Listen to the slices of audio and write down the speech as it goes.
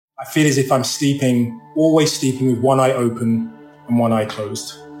I feel as if I'm always sleeping with one eye open and one eye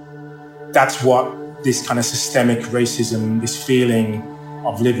closed. That's what this kind of systemic racism, this feeling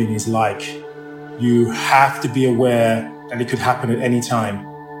of living is like. You have to be aware that it could happen at any time,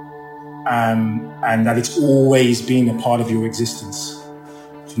 and that it's always been a part of your existence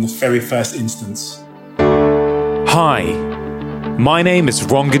from the very first instance. Hi, my name is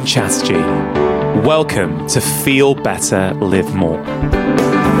Rangan Chatterjee. Welcome to Feel Better, Live More.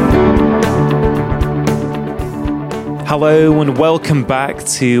 Hello and welcome back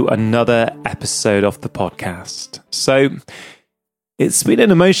to another episode of the podcast. So, it's been an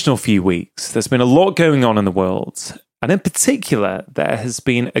emotional few weeks. There's been a lot going on in the world. And in particular, there has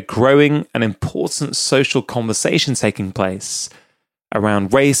been a growing and important social conversation taking place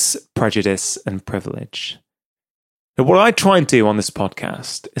around race, prejudice, and privilege. Now, what I try and do on this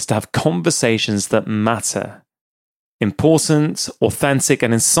podcast is to have conversations that matter. Important, authentic,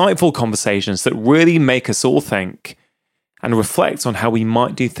 and insightful conversations that really make us all think and reflect on how we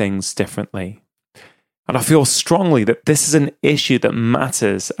might do things differently. And I feel strongly that this is an issue that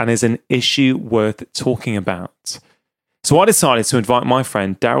matters and is an issue worth talking about. So I decided to invite my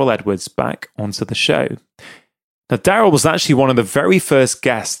friend Daryl Edwards back onto the show. Now, Daryl was actually one of the very first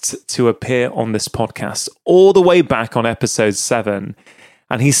guests to appear on this podcast, all the way back on episode 7.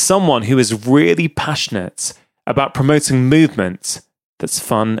 And he's someone who is really passionate about promoting movement that's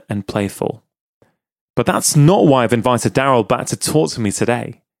fun and playful. But that's not why I've invited Daryl back to talk to me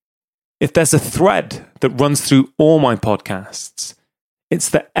today. If there's a thread that runs through all my podcasts, it's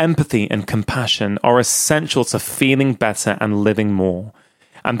that empathy and compassion are essential to feeling better and living more.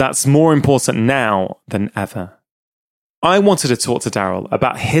 And that's more important now than ever. I wanted to talk to Daryl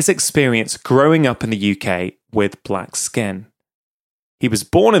about his experience growing up in the UK with black skin. He was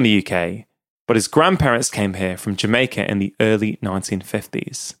born in the UK, but his grandparents came here from Jamaica in the early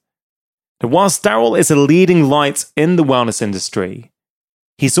 1950s. Now, whilst Daryl is a leading light in the wellness industry,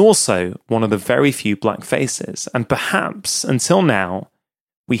 he's also one of the very few black faces, and perhaps, until now,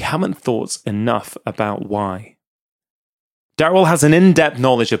 we haven't thought enough about why. Daryl has an in-depth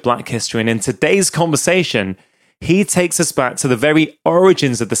knowledge of black history, and in today's conversation, he takes us back to the very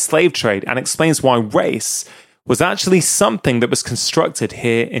origins of the slave trade and explains why race was actually something that was constructed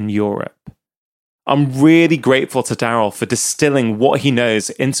here in Europe. I'm really grateful to Daryl for distilling what he knows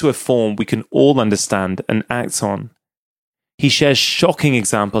into a form we can all understand and act on. He shares shocking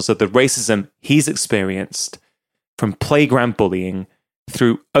examples of the racism he's experienced, from playground bullying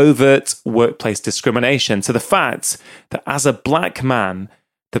through overt workplace discrimination to the fact that as a black man,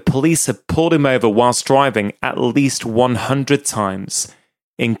 the police have pulled him over whilst driving at least 100 times,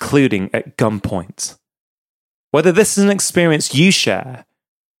 including at gunpoint. Whether this is an experience you share,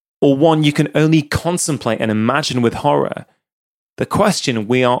 or one you can only contemplate and imagine with horror, the question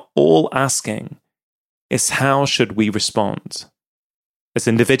we are all asking is how should we respond? As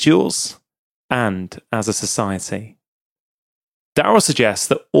individuals and as a society. Daryl suggests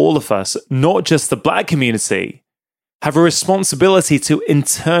that all of us, not just the black community, have a responsibility to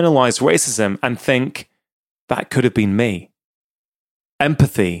internalize racism and think, that could have been me.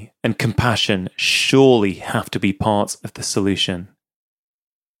 Empathy and compassion surely have to be part of the solution.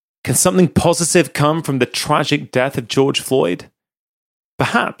 Can something positive come from the tragic death of George Floyd?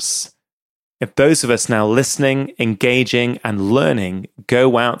 Perhaps, if those of us now listening, engaging, and learning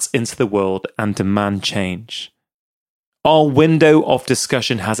go out into the world and demand change. Our window of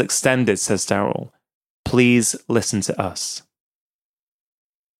discussion has extended, says Daryl. Please listen to us.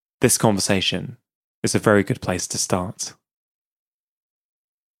 This conversation is a very good place to start.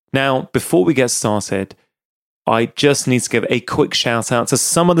 Now, before we get started, I just need to give a quick shout out to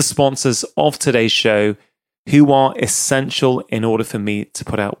some of the sponsors of today's show who are essential in order for me to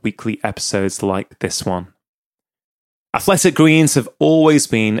put out weekly episodes like this one. Athletic Greens have always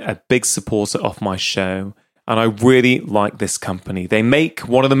been a big supporter of my show, and I really like this company. They make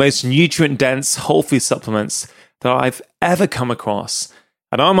one of the most nutrient-dense whole food supplements that I've ever come across,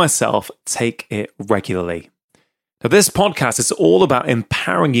 and I myself take it regularly. Now, this podcast is all about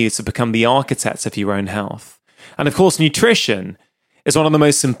empowering you to become the architect of your own health. And of course, nutrition is one of the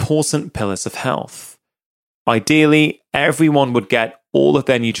most important pillars of health. Ideally, everyone would get all of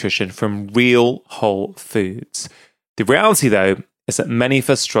their nutrition from real whole foods. The reality, though, is that many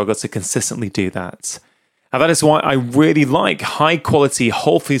of us struggle to consistently do that. And that is why I really like high-quality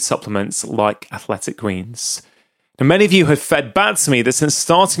whole food supplements like Athletic Greens. Now, many of you have fed back to me that since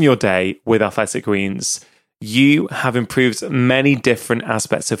starting your day with Athletic Greens, you have improved many different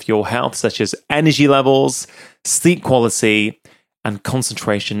aspects of your health, such as energy levels, sleep quality, and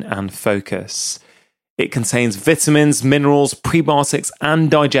concentration and focus. It contains vitamins, minerals, prebiotics, and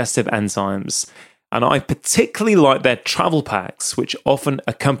digestive enzymes. And I particularly like their travel packs, which often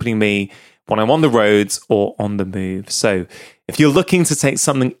accompany me when I'm on the roads or on the move. So if you're looking to take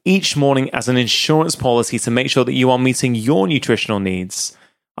something each morning as an insurance policy to make sure that you are meeting your nutritional needs,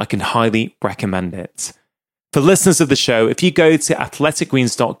 I can highly recommend it. For listeners of the show, if you go to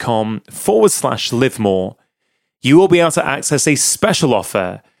athleticgreens.com/live more, you will be able to access a special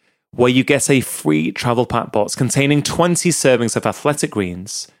offer where you get a free travel pack box containing 20 servings of Athletic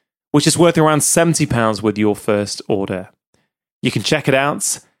Greens, which is worth around £70 with your first order. You can check it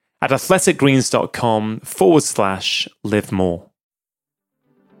out at athleticgreens.com/live more.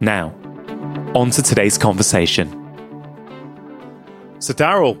 Now, on to today's conversation. So,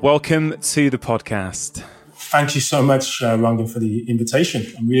 Daryl, welcome to the podcast. Thank you so much, Rangan, for the invitation.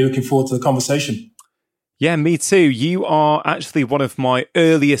 I'm really looking forward to the conversation. Yeah, me too. You are actually one of my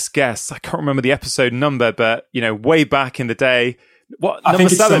earliest guests. I can't remember the episode number, but, way back in the day. What, I think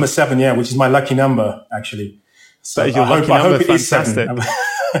it's 7? number 7, yeah, which is my lucky number, actually. So your lucky number, it is fantastic.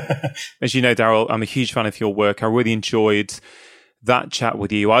 7. As you know, Daryl, I'm a huge fan of your work. I really enjoyed that chat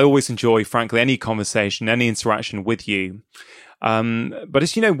with you. I always enjoy, frankly, any conversation, any interaction with you. But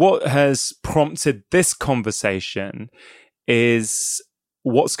as you know, what has prompted this conversation is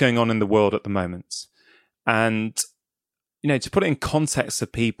what's going on in the world at the moment. And, to put it in context for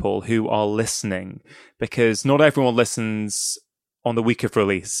people who are listening, because not everyone listens on the week of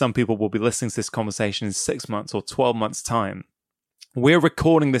release. Some people will be listening to this conversation in 6 months or 12 months' time. We're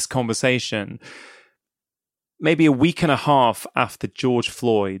recording this conversation maybe a week and a half after George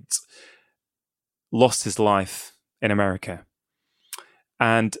Floyd lost his life in America.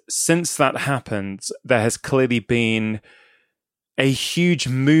 And since that happened, there has clearly been a huge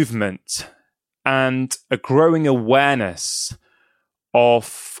movement and a growing awareness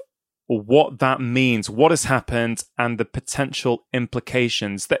of what that means, what has happened, and the potential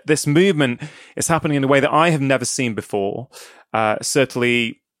implications. That this movement is happening in a way that I have never seen before.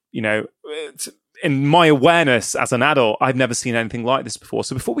 Certainly, in my awareness as an adult, I've never seen anything like this before.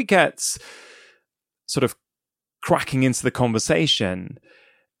 So before we get sort of cracking into the conversation,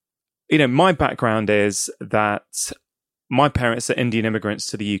 my background is that my parents are Indian immigrants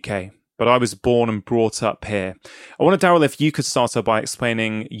to the UK, but I was born and brought up here. I wonder, Daryl, if you could start off by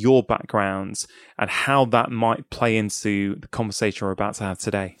explaining your background and how that might play into the conversation we're about to have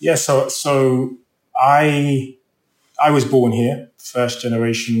today. Yeah, so I was born here, first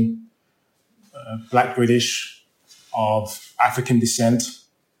generation Black British of African descent,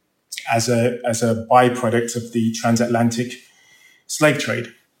 as a byproduct of the transatlantic slave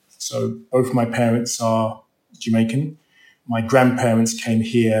trade. So both my parents are Jamaican. My grandparents came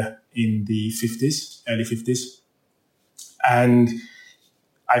here in the 50s, early 50s. And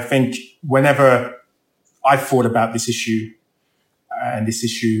I think whenever I thought about this issue and this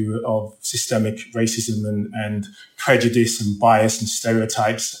issue of systemic racism and prejudice and bias and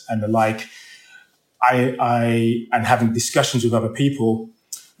stereotypes and the like, and having discussions with other people,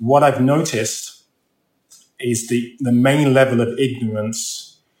 what I've noticed is the main level of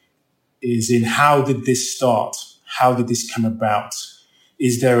ignorance is in how did this start? How did this come about?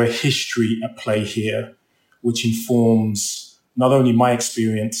 Is there a history at play here which informs not only my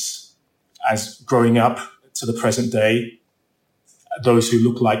experience as growing up to the present day, those who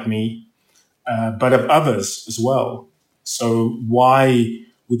look like me, but of others as well? So why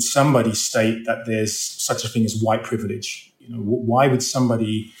would somebody state that there's such a thing as white privilege? Why would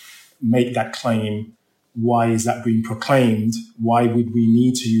somebody make that claim? Why is that being proclaimed? Why would we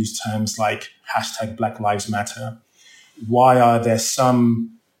need to use terms like #Black Lives Matter? Why are there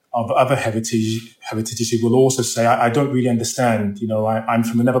some of other heritages who will also say, I don't really understand. I'm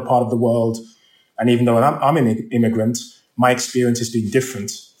from another part of the world. And even though I'm an immigrant, my experience has been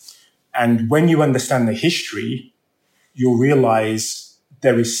different. And when you understand the history, you'll realize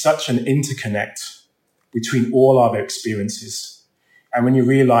there is such an interconnect between all our experiences. And when you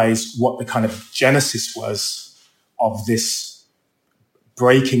realize what the kind of genesis was of this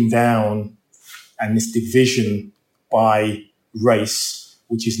breaking down and this division by race,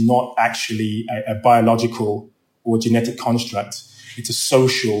 which is not actually a biological or genetic construct, it's a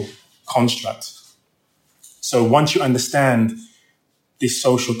social construct. So once you understand this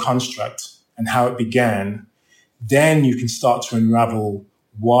social construct and how it began, then you can start to unravel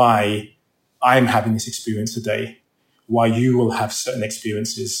why I'm having this experience today, why you will have certain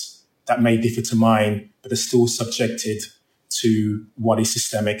experiences that may differ to mine, but are still subjected to what is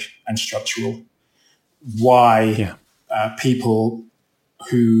systemic and structural. Why people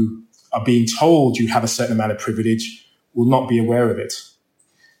who are being told you have a certain amount of privilege will not be aware of it.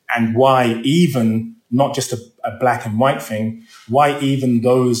 And why even not just a black and white thing, why even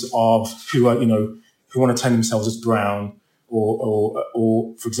those who want to term themselves as brown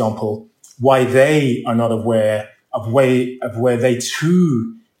or for example, why they are not aware of where they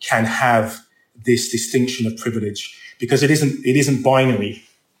too can have this distinction of privilege, because it isn't binary.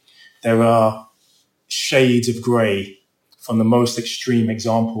 There are shades of grey from the most extreme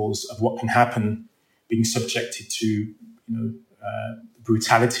examples of what can happen being subjected to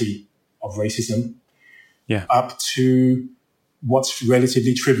brutality of racism, up to what's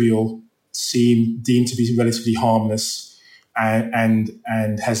relatively trivial, deemed to be relatively harmless, and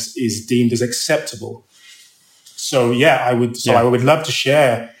is deemed as acceptable. So I would love to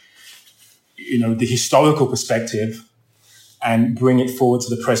share, the historical perspective and bring it forward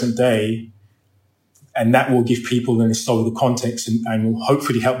to the present day, and that will give people an historical context and will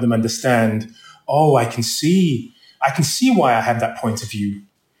hopefully help them understand. Oh, I can see why I have that point of view.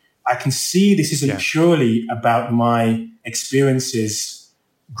 I can see this isn't purely about my experiences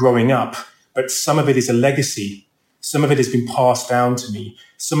growing up, but some of it is a legacy. Some of it has been passed down to me.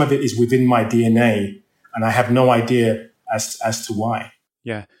 Some of it is within my DNA, and I have no idea as to why.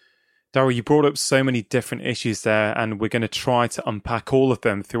 Yeah. Daryl, you brought up so many different issues there, and we're going to try to unpack all of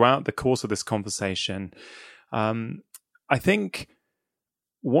them throughout the course of this conversation. I think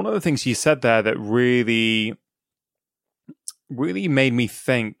one of the things you said there that really made me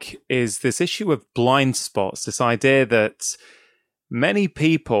think is this issue of blind spots, this idea that many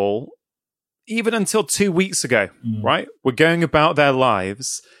people, even until 2 weeks ago, right, were going about their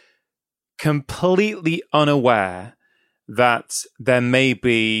lives completely unaware that there may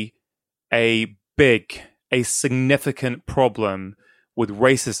be a significant problem with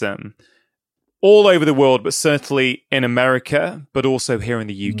racism all over the world, but certainly in America, but also here in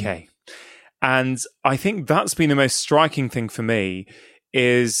the UK. And I think that's been the most striking thing for me,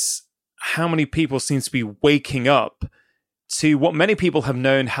 is how many people seem to be waking up to what many people have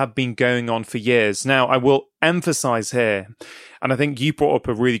known have been going on for years. Now, I will emphasize here, and I think you brought up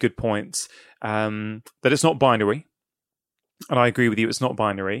a really good point, that it's not binary. And I agree with you, it's not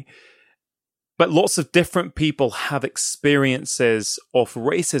binary. But lots of different people have experiences of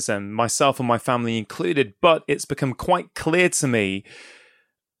racism, myself and my family included, but it's become quite clear to me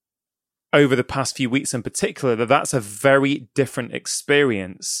over the past few weeks in particular that that's a very different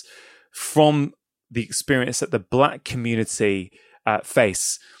experience from the experience that the Black community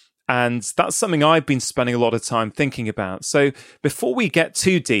face. And that's something I've been spending a lot of time thinking about. So before we get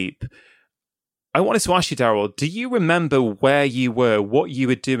too deep, I wanted to ask you, Daryl, do you remember where you were, what you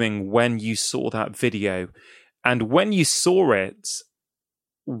were doing when you saw that video? And when you saw it,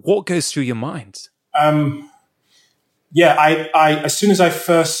 what goes through your mind? I as soon as I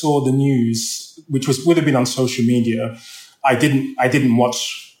first saw the news, which would have been on social media, I didn't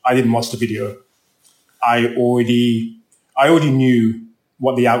watch the video. I already knew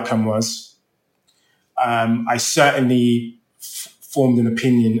what the outcome was. I certainly formed an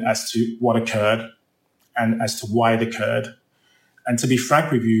opinion as to what occurred and as to why it occurred. And to be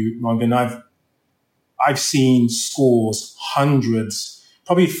frank with you, Morgan, I've seen scores, hundreds,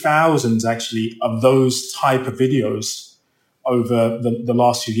 probably thousands actually, of those type of videos over the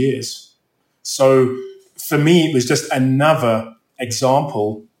last few years. So for me, it was just another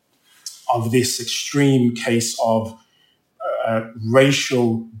example of this extreme case of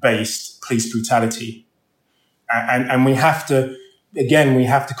racial-based police brutality. And we have to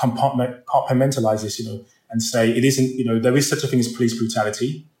compartmentalize this, and say it isn't, there is such a thing as police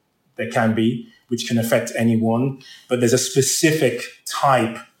brutality. There can be, which can affect anyone, but there's a specific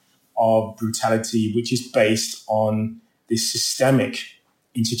type of brutality which is based on this systemic,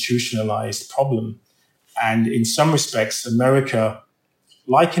 institutionalized problem. And in some respects, America,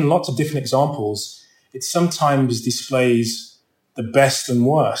 like in lots of different examples, it sometimes displays the best and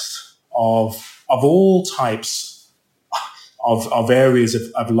worst of all types of areas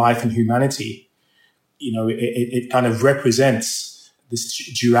of life and humanity. It kind of represents this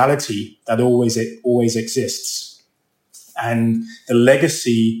duality that always exists. And the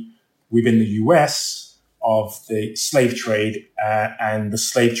legacy within the US of the slave trade and the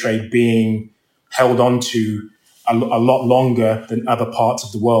slave trade being held on to a lot longer than other parts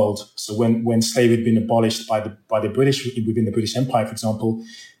of the world. So when slavery had been abolished by the British within the British Empire, for example,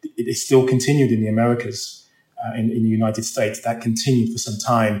 it still continued in the Americas. In the United States, that continued for some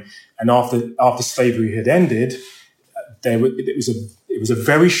time, and after slavery had ended, it was a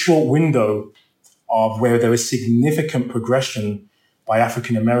very short window of where there was significant progression by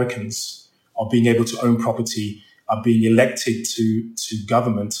African Americans of being able to own property, of being elected to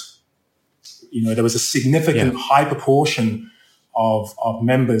government. There was a significant high proportion of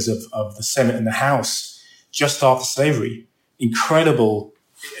members of the Senate and the House just after slavery. Incredible,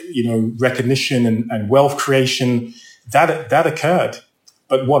 recognition and wealth creation that occurred.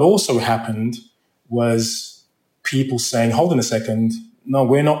 But what also happened was people saying, hold on a second, no,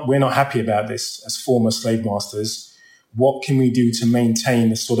 we're not happy about this as former slave masters. What can we do to maintain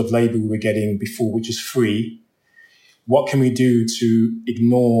the sort of labor we were getting before, which is free? What can we do to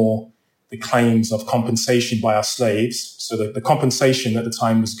ignore the claims of compensation by our slaves? So that the compensation at the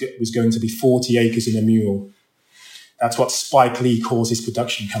time was going to be 40 acres and a mule. That's what Spike Lee calls his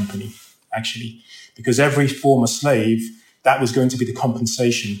production company, actually, because every former slave, that was going to be the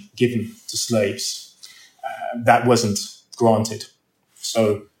compensation given to slaves. That wasn't granted.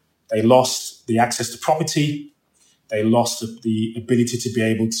 So they lost the access to property. They lost the ability to be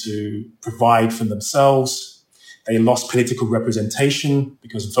able to provide for themselves. They lost political representation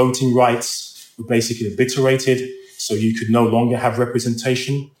because voting rights were basically obliterated. So you could no longer have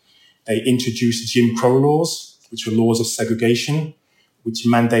representation. They introduced Jim Crow laws, which were laws of segregation, which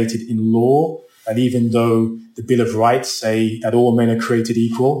mandated in law that even though the Bill of Rights say that all men are created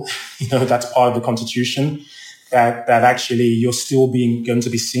equal, that's part of the Constitution, that actually you're still going to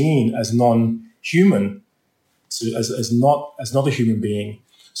be seen as non-human, so as not a human being.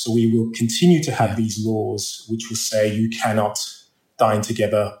 So we will continue to have these laws which will say you cannot dine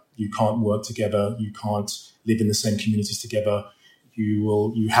together, you can't work together, you can't live in the same communities together.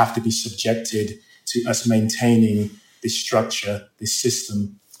 You have to be subjected to us maintaining this structure, this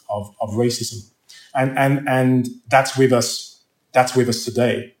system of racism. And that's with us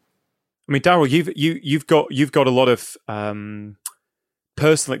today. I mean, Daryl, you've got a lot of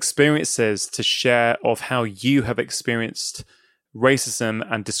personal experiences to share of how you have experienced racism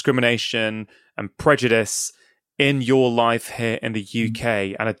and discrimination and prejudice in your life here in the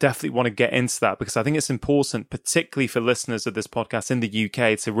UK. And I definitely want to get into that because I think it's important, particularly for listeners of this podcast in the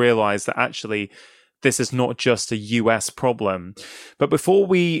UK, to realize that actually this is not just a US problem. But before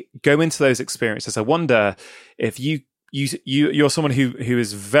we go into those experiences, I wonder if you're someone who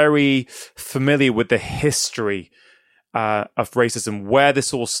is very familiar with the history of racism, where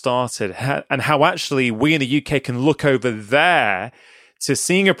this all started, and how actually we in the UK can look over there to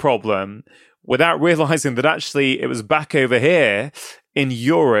seeing a problem without realizing that actually it was back over here in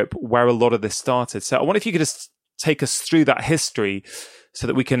Europe where a lot of this started. So I wonder if you could just take us through that history so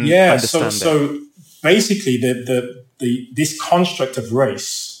that we can understand it. So basically, this construct of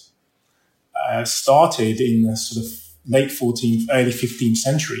race started in the sort of late 14th, early 15th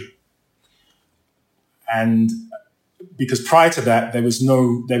century, and because prior to that, there was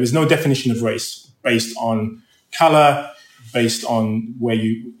no definition of race based on color, based on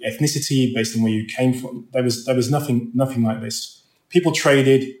ethnicity, based on where you came from. There was nothing like this. People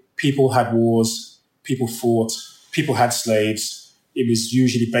traded, people had wars, people fought, people had slaves. It was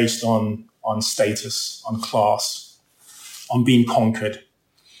usually based on status, on class, on being conquered.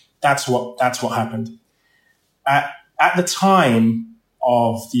 That's what happened. At the time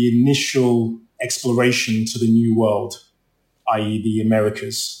of the initial exploration to the New World, i.e. the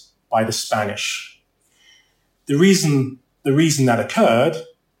Americas, by the Spanish, the reason that occurred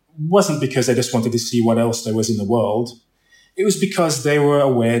wasn't because they just wanted to see what else there was in the world. It was because they were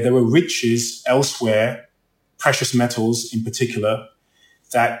aware there were riches elsewhere, precious metals in particular,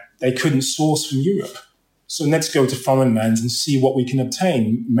 that they couldn't source from Europe. So let's go to foreign lands and see what we can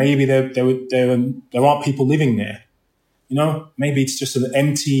obtain. Maybe there aren't people living there. Maybe it's just an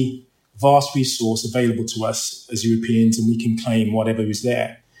empty, vast resource available to us as Europeans, and we can claim whatever is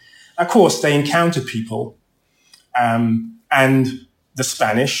there. Of course, they encountered people, and the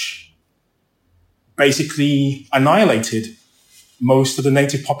Spanish basically annihilated most of the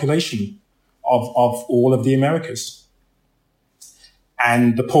native population of all of the Americas.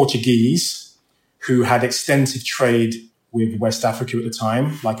 And the Portuguese, who had extensive trade with West Africa at the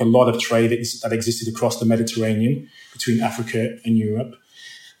time, like a lot of trade that existed across the Mediterranean between Africa and Europe,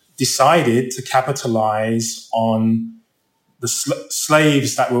 decided to capitalize on the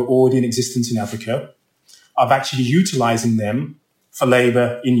slaves that were already in existence in Africa, of actually utilizing them for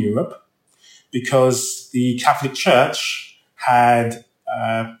labor in Europe, because the Catholic Church had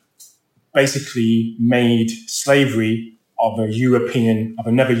basically made slavery of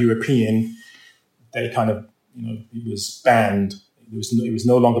another European. They kind of, it was banned. It was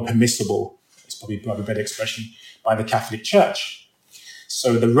no longer permissible. It's probably a better expression, by the Catholic Church.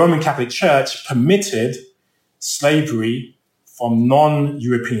 So the Roman Catholic Church permitted slavery from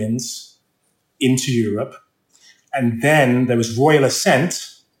non-Europeans into Europe. And then there was royal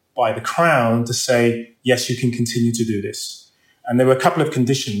assent by the crown to say, yes, you can continue to do this. And there were a couple of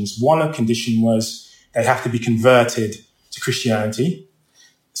conditions. One condition was they have to be converted to Christianity.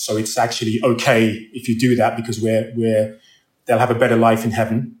 So it's actually okay if you do that because they'll have a better life in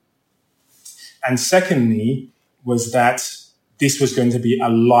heaven. And secondly, was that this was going to be a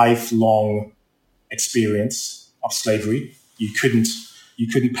lifelong experience of slavery. You couldn't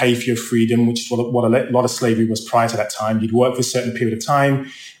pay for your freedom, which is what a lot of slavery was prior to that time. You'd work for a certain period of time,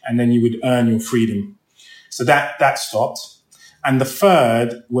 and then you would earn your freedom. So that stopped. And the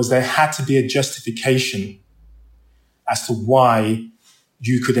third was there had to be a justification as to why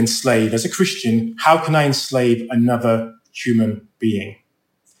you could enslave. As a Christian, how can I enslave another human being?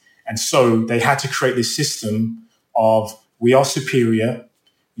 And so they had to create this system of we are superior,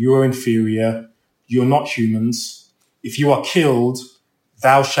 you are inferior, you're not humans. If you are killed,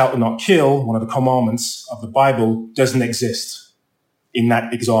 thou shalt not kill, one of the commandments of the Bible, doesn't exist in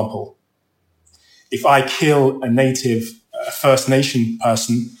that example. If I kill a First Nation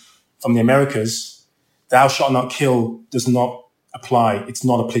person from the Americas, thou shalt not kill does not apply. It's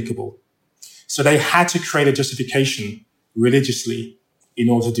not applicable. So they had to create a justification religiously in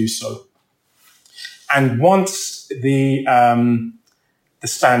order to do so. And once the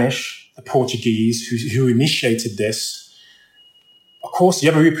Spanish, the Portuguese, who initiated this, of course, the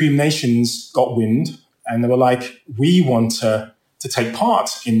other European nations got wind, and they were like, we want to take part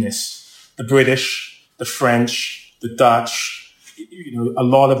in this. The British, the French, the Dutch, a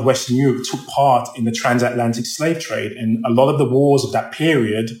lot of Western Europe took part in the transatlantic slave trade. And a lot of the wars of that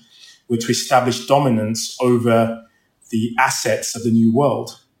period were to establish dominance over the assets of the New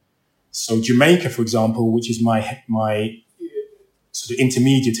World. So Jamaica, for example, which is my sort of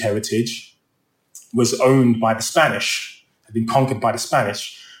intermediate heritage, was owned by the Spanish, had been conquered by the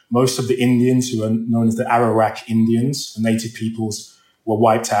Spanish. Most of the Indians, who are known as the Arawak Indians, the native peoples, were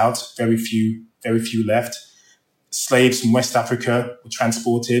wiped out. Very few left. Slaves from West Africa were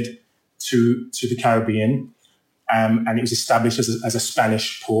transported to the Caribbean, and it was established as a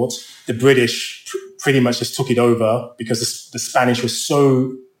Spanish port. The British pretty much just took it over because the Spanish were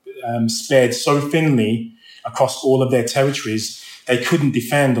so spared so thinly across all of their territories, they couldn't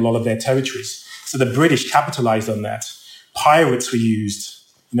defend a lot of their territories. So the British capitalized on that. Pirates were used.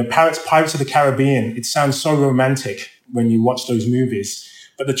 Pirates of the Caribbean. It sounds so romantic when you watch those movies.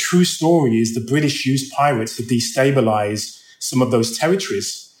 But the true story is the British used pirates to destabilize some of those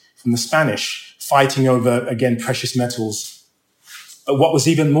territories from the Spanish, fighting over, again, precious metals. But what was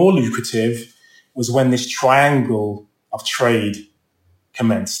even more lucrative was when this triangle of trade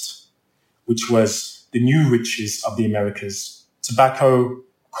commenced, which was the new riches of the Americas: tobacco,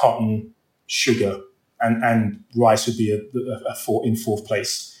 cotton, sugar, and rice would be in fourth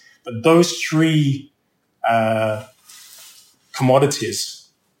place. But those three commodities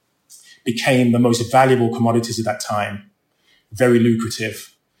became the most valuable commodities at that time, very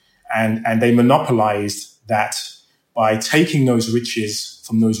lucrative. And they monopolized that by taking those riches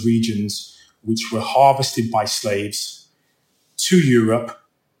from those regions, which were harvested by slaves, to Europe,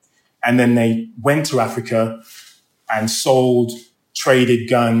 and then they went to Africa and sold, traded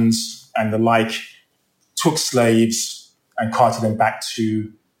guns and the like, took slaves and carted them back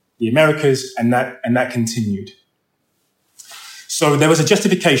to the Americas, and that continued. So there was a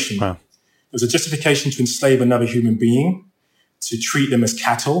justification. Wow. There was a justification to enslave another human being, to treat them as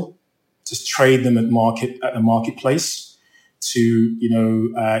cattle, to trade them at the marketplace,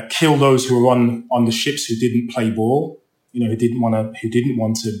 to kill those who were on the ships who didn't play ball. Who didn't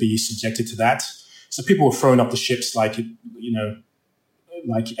want to be subjected to that. So people were throwing up the ships like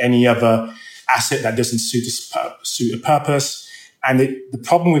any other asset that doesn't suit a purpose. And the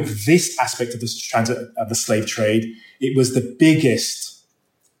problem with this aspect of the slave trade, it was the biggest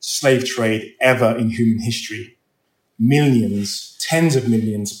slave trade ever in human history. Millions, tens of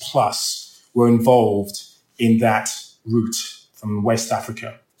millions plus were involved in that route from West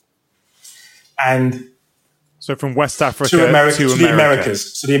Africa. And so from West Africa to the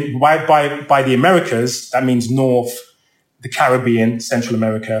Americas. So by the Americas, that means North, the Caribbean, Central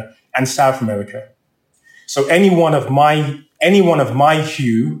America, and South America. So any one of my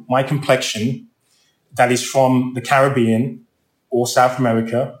hue, my complexion, that is from the Caribbean or South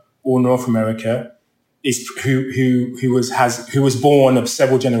America or North America, is who was born of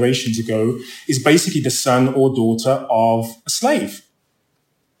several generations ago, is basically the son or daughter of a slave.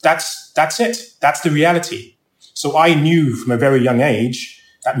 That's it. That's the reality. So I knew from a very young age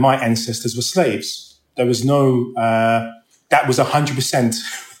that my ancestors were slaves. There was no, that was 100%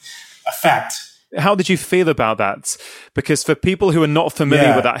 a fact. How did you feel about that? Because for people who are not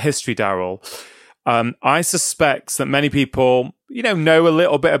familiar with that history, Daryl, I suspect that many people, know a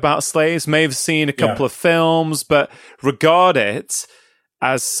little bit about slaves, may have seen a couple of films, but regard it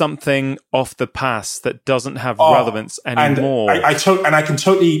as something of the past that doesn't have relevance anymore. And I can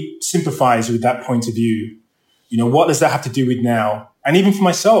totally sympathize with that point of view. What does that have to do with now? And even for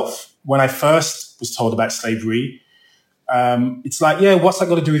myself, when I first was told about slavery, it's like, yeah, what's that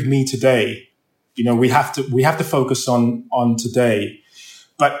got to do with me today? We have to focus on today.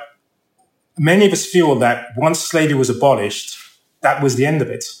 But many of us feel that once slavery was abolished, that was the end of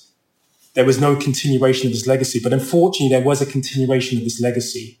it. There was no continuation of this legacy. But unfortunately, there was a continuation of this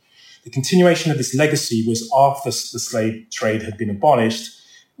legacy. The continuation of this legacy was after the slave trade had been abolished,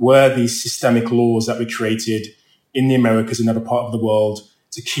 were these systemic laws that were created in the Americas and other part of the world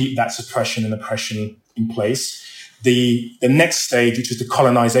to keep that suppression and oppression in place. The next stage, which was the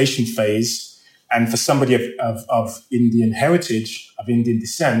colonization phase, and for somebody of Indian heritage, of Indian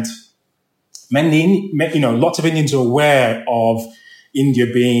descent, lots of Indians are aware of India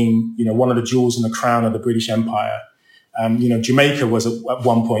being, one of the jewels in the crown of the British Empire. Jamaica was at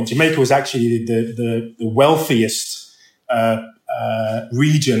one point. Jamaica was actually the wealthiest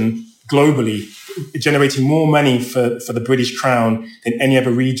region globally, generating more money for the British crown than any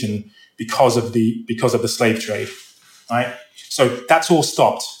other region because of the slave trade. Right. So that's all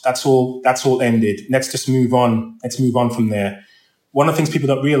stopped. That's all ended. Let's just move on. Let's move on from there. One of the things people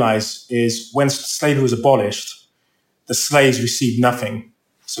don't realize is when slavery was abolished, the slaves received nothing.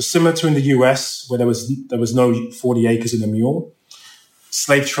 So similar to in the US, where there was no 40 acres and a mule,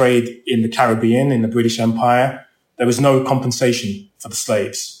 slave trade in the Caribbean, in the British Empire, there was no compensation for the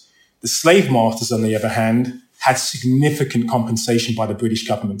slaves. The slave masters, on the other hand, had significant compensation by the British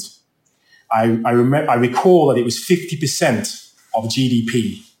government. I recall that it was 50% of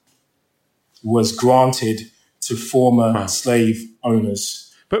GDP was granted to former slave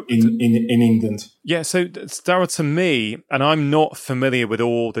owners. But in England. Yeah, so Darryl, to me, and I'm not familiar with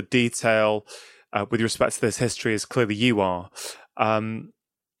all the detail with respect to this history as clearly you are,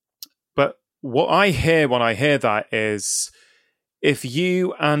 but what I hear when I hear that is if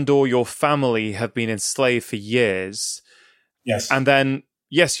you and or your family have been enslaved for years, yes, and then,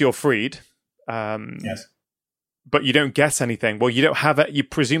 yes, you're freed, yes, but you don't get anything. Well, you don't have it. You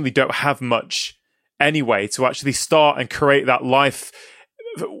presumably don't have much anyway to actually start and create that life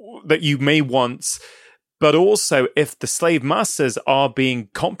that you may want. But also, if the slave masters are being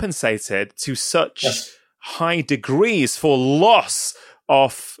compensated to such high degrees for loss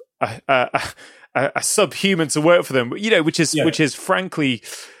of a subhuman to work for them, which is frankly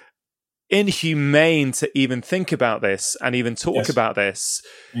inhumane to even think about this and even talk about this.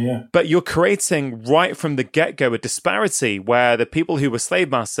 Yeah. But you're creating right from the get-go a disparity where the people who were slave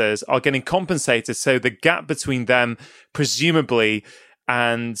masters are getting compensated. So the gap between them, presumably,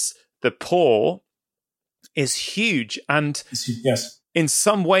 and the poor is huge. And in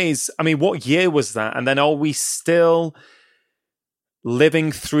some ways, I mean, what year was that? And then are we still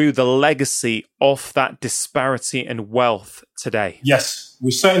living through the legacy of that disparity in wealth today? Yes,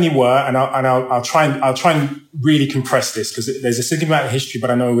 we certainly were, and I'll try and really compress this because there's a significant amount of history, but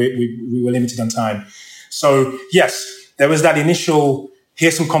I know we were limited on time. So yes, there was that initial.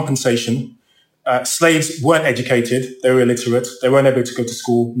 Here's some compensation. Slaves weren't educated; they were illiterate. They weren't able to go to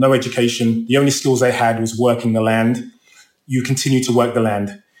school. No education. The only skills they had was working the land. You continue to work the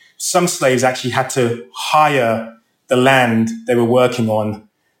land. Some slaves actually had to hire the land they were working on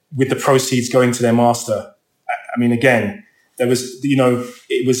with the proceeds going to their master. I mean, again, there was,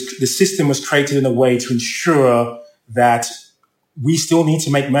 the system was created in a way to ensure that we still need to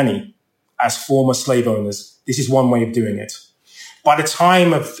make money as former slave owners. This is one way of doing it. By the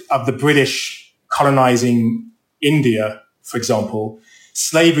time of the British colonizing India, for example,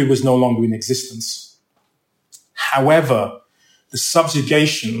 slavery was no longer in existence. However, the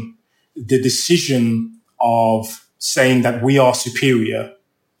subjugation, the decision of saying that we are superior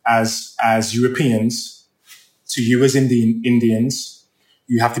as Europeans to you as Indians,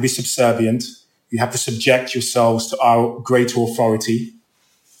 you have to be subservient, you have to subject yourselves to our greater authority.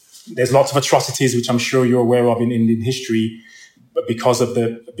 There's lots of atrocities which I'm sure you're aware of in Indian history, but because at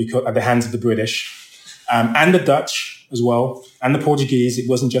the hands of the British and the Dutch as well, and the Portuguese. It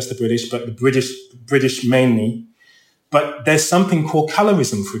wasn't just the British, but the British mainly. But there's something called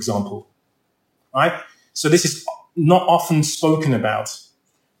colorism, for example, right? So this is not often spoken about,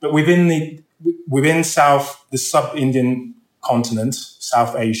 but within the sub-Indian continent,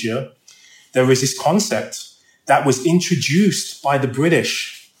 South Asia, there is this concept that was introduced by the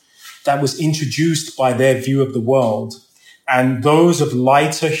British, that was introduced by their view of the world. And those of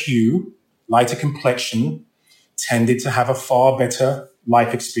lighter hue, lighter complexion, tended to have a far better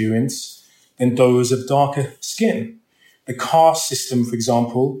life experience than those of darker skin. The caste system, for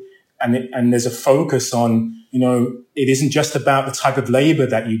example, and there's a focus on, it isn't just about the type of labor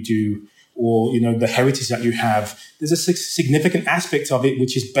that you do or, the heritage that you have. There's a significant aspect of it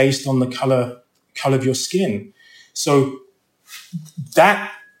which is based on the color of your skin. So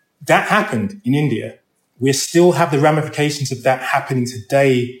that happened in India. We still have the ramifications of that happening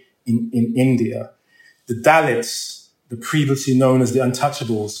today in India. The Dalits, the previously known as the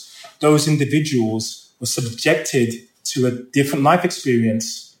untouchables, those individuals were subjected to a different life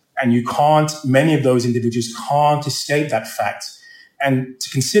experience. And many of those individuals can't escape that fact. And to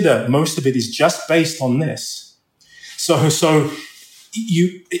consider, most of it is just based on this. So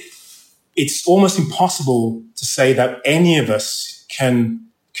it's almost impossible to say that any of us can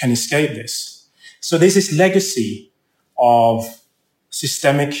escape this. So there's this legacy of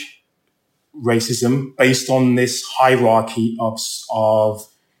systemic racism based on this hierarchy of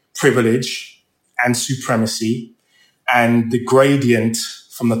privilege and supremacy and the gradient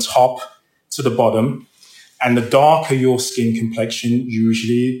from the top to the bottom. And the darker your skin complexion,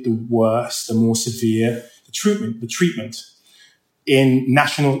 usually the worse, the more severe the treatment. In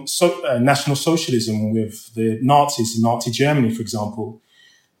National Socialism with the Nazis, Nazi Germany, for example,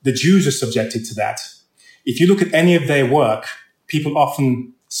 the Jews are subjected to that. If you look at any of their work, people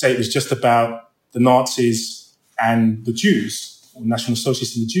often say it was just about the Nazis and the Jews, or National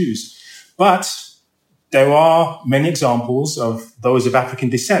Socialists and the Jews. But there are many examples of those of African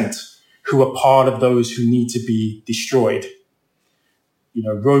descent who are part of those who need to be destroyed.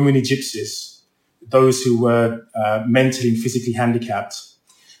 Romani gypsies, those who were mentally and physically handicapped,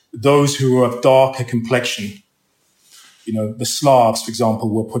 those who were of darker complexion. The Slavs, for example,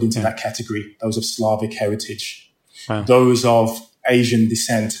 were put into that category, those of Slavic heritage. Wow. Those of Asian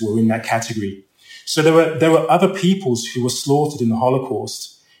descent were in that category. So there were other peoples who were slaughtered in the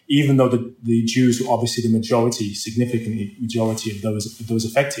Holocaust, even though the Jews were obviously the majority, significant majority of those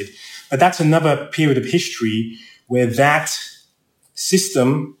affected. But that's another period of history where that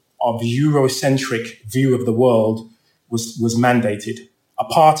system of Eurocentric view of the world was mandated.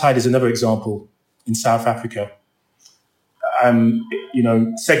 Apartheid is another example in South Africa.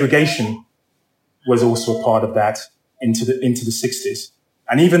 Segregation was also a part of that into the 60s.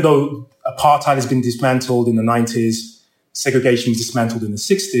 And even though apartheid has been dismantled in the 90s, segregation was dismantled in the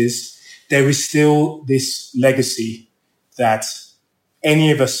 60s, there is still this legacy that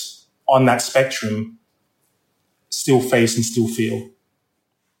any of us on that spectrum still face and still feel.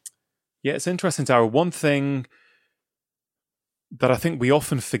 Yeah, it's interesting, Darrell. One thing that I think we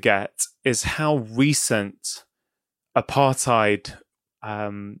often forget is how recent apartheid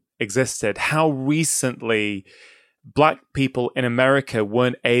existed, how recently Black people in America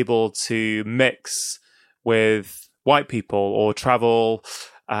weren't able to mix with white people or travel,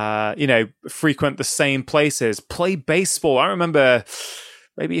 frequent the same places, play baseball. I remember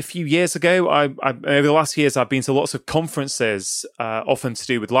maybe a few years ago, over the last few years, I've been to lots of conferences, often to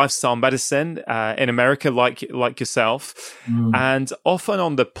do with lifestyle medicine in America, like yourself. And often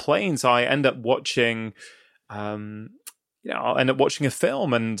on the planes, I end up watching, I'll end up watching a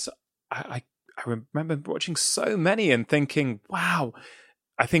film, and I remember watching so many and thinking, wow.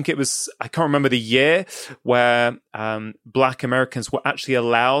 I think I can't remember the year where Black Americans were actually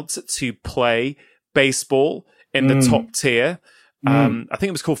allowed to play baseball in the top tier. I think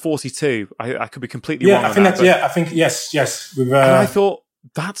it was called 42. I could be completely wrong. I think yes. And I thought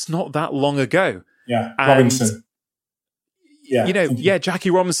that's not that long ago. Yeah, Robinson.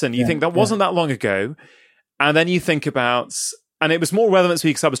 Jackie Robinson. You think that wasn't that long ago, and then you think about, and it was more relevant to me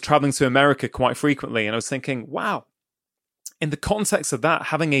because I was traveling to America quite frequently, and I was thinking, wow. In the context of that,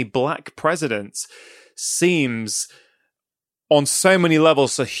 having a Black president seems on so many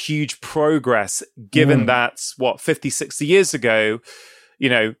levels a huge progress, given that, 50, 60 years ago,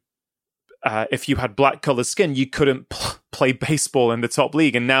 if you had Black colored skin, you couldn't play baseball in the top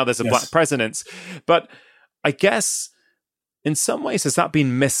league. And now there's a Black president. But I guess in some ways, has that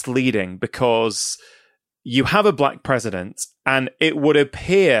been misleading? Because you have a Black president, and it would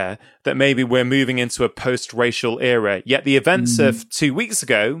appear that maybe we're moving into a post-racial era. Yet the events of 2 weeks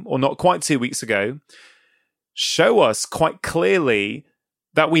ago, or not quite 2 weeks ago, show us quite clearly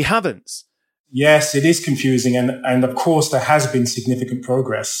that we haven't. Yes, it is confusing. And of course, there has been significant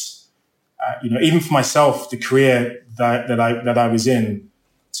progress. Even for myself, the career that I was in,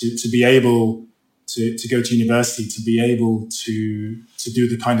 to be able to go to university, to be able to do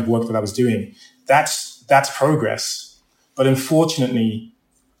the kind of work that I was doing, that's progress. But unfortunately,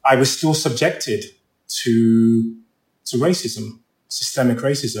 I was still subjected to racism, systemic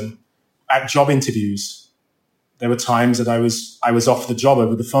racism. At job interviews, there were times that I was offered the job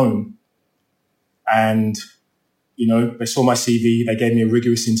over the phone, and They saw my CV. They gave me a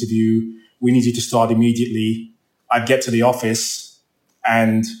rigorous interview. We need you to start immediately. I'd get to the office,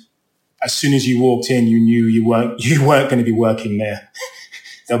 and as soon as you walked in, you knew you weren't going to be working there.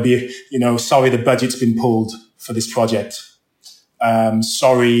 There'll be, sorry, the budget's been pulled for this project.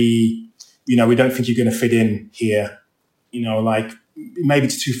 Sorry, we don't think you're going to fit in here. Maybe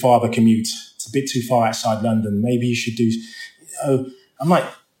it's too far of a commute. It's a bit too far outside London. Maybe you should do, I'm like,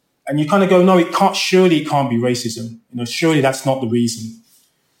 and you kind of go, no, surely it can't be racism. Surely that's not the reason.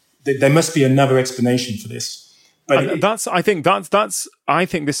 There must be another explanation for this. But I think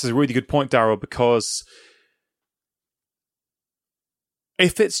this is a really good point, Daryl, because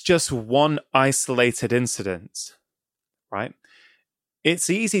if it's just one isolated incident, right? It's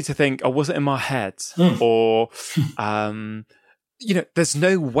easy to think, was it in my head? Or, there's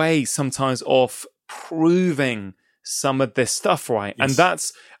no way sometimes of proving some of this stuff, right? Yes. And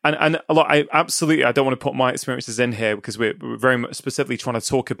that's, and a lot, I don't want to put my experiences in here because we're very much specifically trying to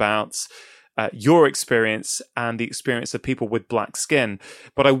talk about your experience and the experience of people with black skin.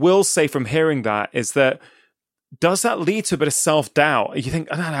 But I will say from hearing that is that, does that lead to a bit of self-doubt? You think,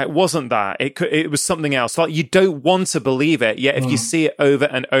 no, it wasn't that. It was something else. Like, you don't want to believe it. Yet if you see it over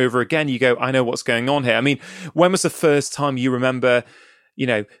and over again, you go, I know what's going on here. I mean, when was the first time you remember,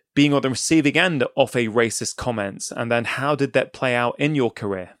 being on the receiving end of a racist comment? And then how did that play out in your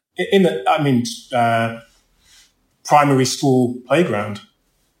career? Primary school playground,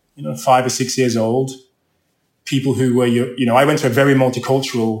 5 or 6 years old, people who were, I went to a very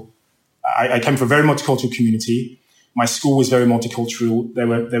multicultural, I came from a very multicultural community. My school was very multicultural. There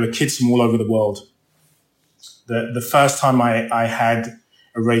were kids from all over the world. The first time I had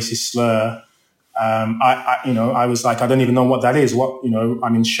a racist slur, I was like, I don't even know what that is.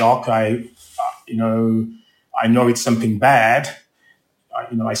 I'm in shock. I know it's something bad.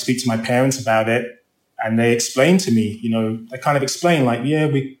 I speak to my parents about it, and they explain to me, they kind of explain like, yeah,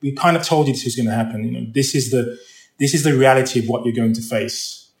 we kind of told you this was going to happen. This is the reality of what you're going to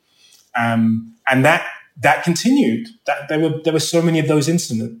face. And that continued. That there were so many of those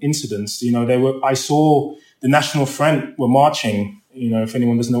incidents. I saw the National Front were marching. If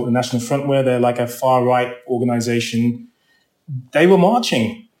anyone doesn't know what the National Front were, they're like a far right organization. They were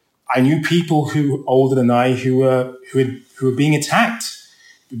marching. I knew people who older than I who were being attacked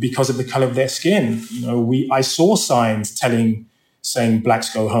because of the color of their skin. I saw signs saying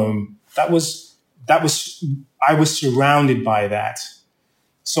blacks go home. I was surrounded by that.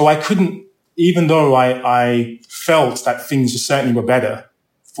 So I couldn't, even though I felt that things certainly were better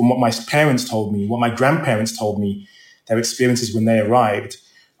from what my parents told me, what my grandparents told me, their experiences when they arrived,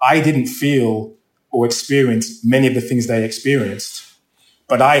 I didn't feel or experience many of the things they experienced.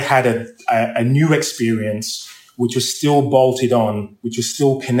 But I had a new experience which was still bolted on, which was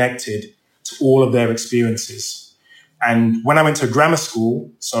still connected to all of their experiences. And when I went to grammar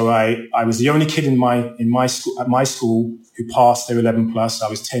school, so I was the only kid at my school who passed their 11 plus. I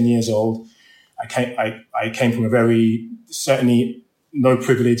was 10 years old. I came from a very, certainly no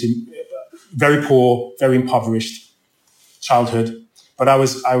privilege, very poor, very impoverished childhood. But I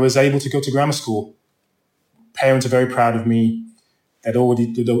was able to go to grammar school. Parents are very proud of me. They'd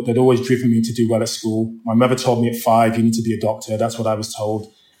always driven me to do well at school. My mother told me at 5, you need to be a doctor. That's what I was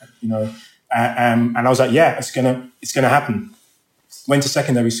told, And I was like, yeah, it's gonna happen. Went to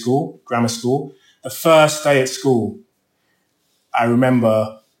secondary school, grammar school. The first day at school, I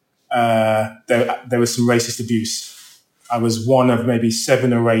remember there was some racist abuse. I was one of maybe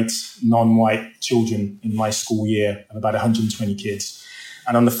 7 or 8 non-white children in my school year of about 120 kids.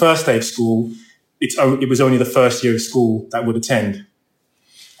 And on the first day of school, it was only the first year of school that would attend.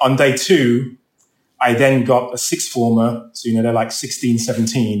 On day 2, I then got a sixth former, so they're like 16,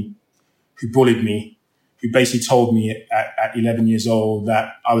 17, who bullied me, who basically told me at 11 years old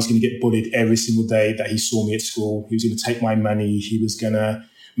that I was going to get bullied every single day that he saw me at school. He was going to take my money. He was going to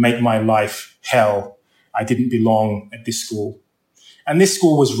make my life hell. I didn't belong at this school. And this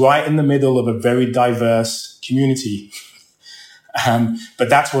school was right in the middle of a very diverse community. But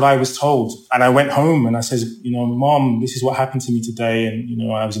that's what I was told. And I went home and I said, Mom, this is what happened to me today. And,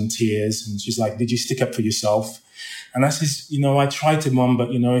 I was in tears. And she's like, did you stick up for yourself? And I says, I tried to, Mom, but,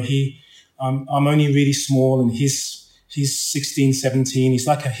 I'm only really small and he's 16, 17. He's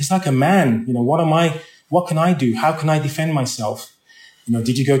like a man. What can I do? How can I defend myself?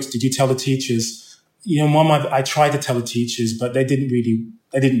 Did you tell the teachers? Mom, I tried to tell the teachers, but they didn't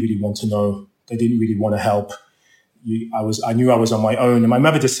really want to know. They didn't really want to help. I knew I was on my own. And my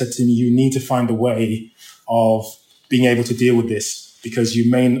mother just said to me, you need to find a way of being able to deal with this because we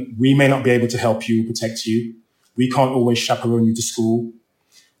may not be able to help you, protect you. We can't always chaperone you to school.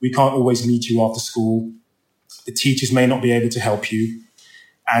 We can't always meet you after school. The teachers may not be able to help you.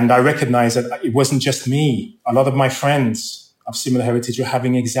 And I recognized that it wasn't just me. A lot of my friends of similar heritage were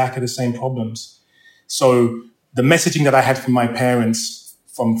having exactly the same problems. So the messaging that I had from my parents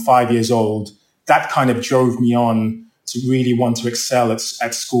from 5 years old, that kind of drove me on to really want to excel at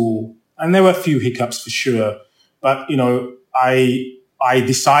school. And there were a few hiccups for sure. But, I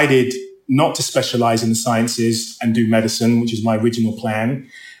decided not to specialize in the sciences and do medicine, which is my original plan.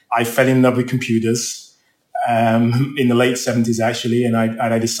 I fell in love with computers in the late 70s, actually. And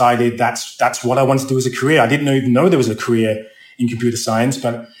I decided that's what I wanted to do as a career. I didn't even know there was a career in computer science,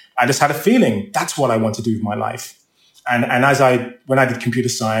 but I just had a feeling that's what I want to do with my life. And when I did computer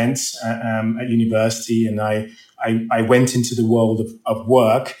science at university and I went into the world of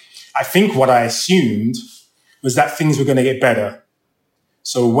work, I think what I assumed was that things were going to get better.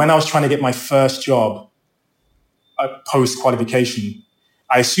 So when I was trying to get my first job post-qualification,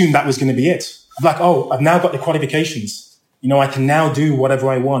 I assumed that was going to be it. I'm like, oh, I've now got the qualifications. I can now do whatever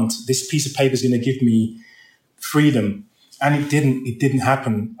I want. This piece of paper is going to give me freedom. And it didn't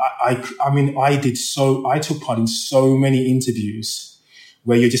happen. I took part in so many interviews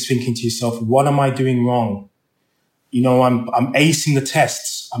where you're just thinking to yourself, what am I doing wrong? I'm acing the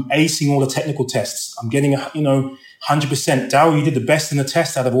tests. I'm acing all the technical tests. I'm getting 100%. Daryl, you did the best in the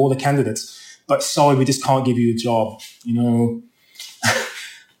test out of all the candidates, but sorry, we just can't give you a job.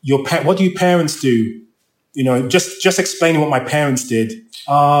 What do your parents do? Just explaining what my parents did.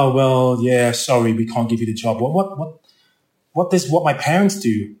 Oh, well, yeah, sorry, we can't give you the job. What does what my parents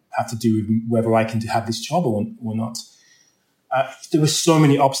do have to do with whether I can have this job or not? There were so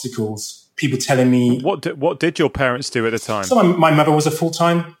many obstacles. People telling me... What did your parents do at the time? So my mother was a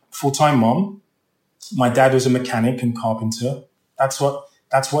full-time mom. My dad was a mechanic and carpenter. That's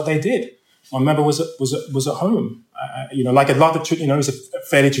what they did. My mother was at home. Like a lot of, it was a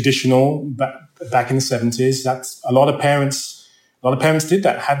fairly traditional back in the 70s. That's a lot of parents did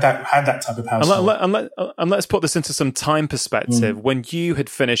that, had that type of household. And let's put this into some time perspective. When you had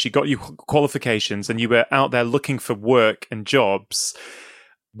finished, you got your qualifications and you were out there looking for work and jobs.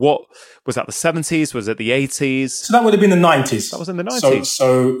 What was that, the 70s? Was it the 80s? So that would have been the 90s. That was in the 90s.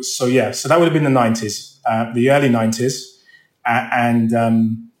 So that would have been the 90s, the early 90s.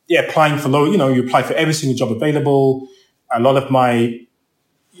 Applying for you apply for every single job available. A lot of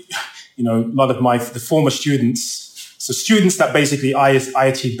the former students, so students that basically I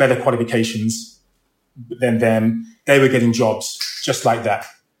achieved better qualifications than them, they were getting jobs just like that.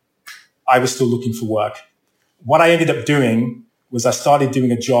 I was still looking for work. What I ended up doing was I started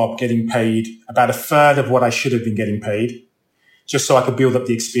doing a job getting paid about a third of what I should have been getting paid, just so I could build up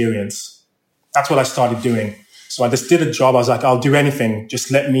the experience. That's what I started doing. So I just did a job. I was like, I'll do anything.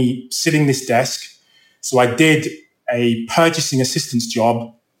 Just let me sit in this desk. So I did a purchasing assistance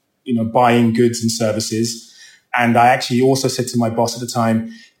job, buying goods and services. And I actually also said to my boss at the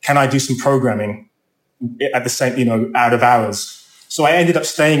time, can I do some programming at the same, out of hours? So I ended up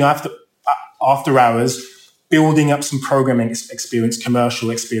staying after hours, building up some programming experience, commercial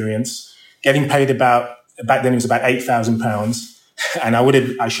experience, getting paid back then it was about £8,000. And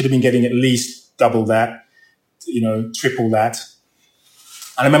I should have been getting at least double that, triple that.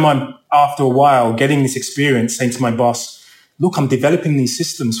 And I remember after a while getting this experience, saying to my boss, look, I'm developing these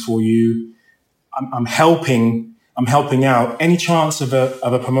systems for you. I'm helping out. Any chance of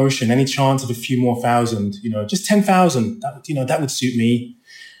a promotion, any chance of a few more thousand, just 10,000, that would suit me.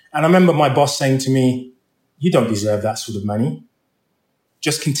 And I remember my boss saying to me, you don't deserve that sort of money.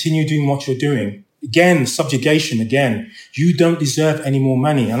 Just continue doing what you're doing. Again, subjugation again. You don't deserve any more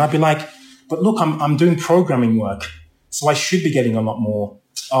money. And I'd be like, but look, I'm doing programming work, so I should be getting a lot more.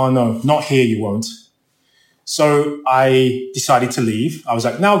 Oh no, not here, you won't. So I decided to leave. I was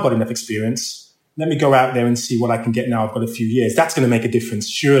like, now I've got enough experience. Let me go out there and see what I can get now. I've got a few years. That's going to make a difference,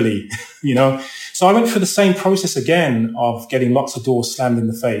 surely, So I went through the same process again of getting lots of doors slammed in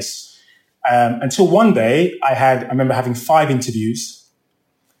the face. Until one day I remember having 5 interviews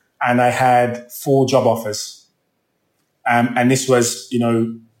and I had 4 job offers. And this was,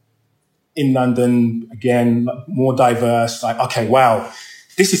 in London, again, more diverse, like, okay, wow,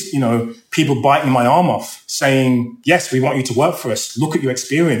 this is, people biting my arm off saying, yes, we want you to work for us. Look at your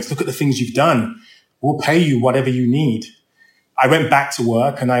experience. Look at the things you've done. We'll pay you whatever you need. I went back to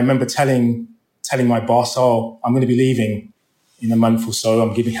work and I remember telling my boss, oh, I'm going to be leaving in a month or so.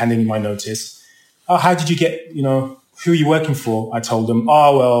 I'm handing in my notice. Oh, how did you get, who are you working for? I told them,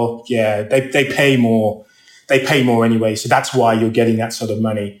 oh, well, yeah, they pay more. They pay more anyway. So that's why you're getting that sort of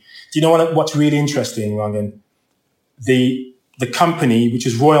money. Do you know what's really interesting, Rangan? The company, which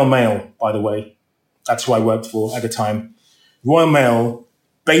is Royal Mail, by the way, that's who I worked for at the time. Royal Mail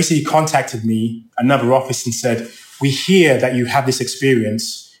basically contacted me, another office, and said, we hear that you have this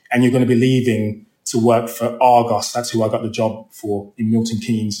experience and you're going to be leaving to work for Argos. That's who I got the job for in Milton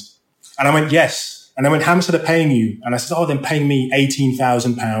Keynes. And I went, yes. And they went, how much are they paying you? And I said, oh, they're paying me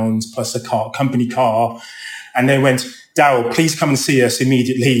 £18,000 plus a company car. And they went, Daryl, please come and see us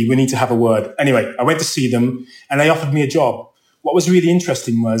immediately. We need to have a word. Anyway, I went to see them and they offered me a job. What was really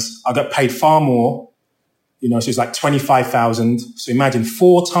interesting was I got paid far more, so it was like 25,000. So imagine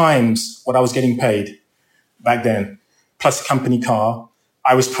 4 times what I was getting paid back then, plus a company car.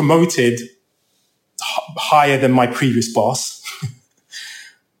 I was promoted higher than my previous boss.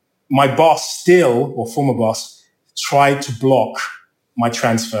 My boss still, or former boss, tried to block my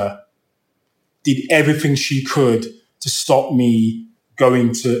transfer, did everything she could to stop me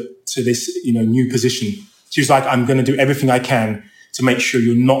going to this, new position. She was like, I'm going to do everything I can to make sure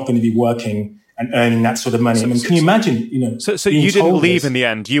you're not going to be working and earning that sort of money. Can you imagine, So you didn't leave in the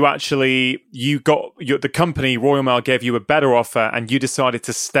end. You got the company, Royal Mail, gave you a better offer and you decided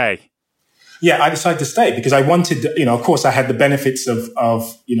to stay. Yeah, I decided to stay because I wanted, of course I had the benefits of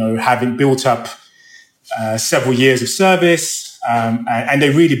having built up several years of service, and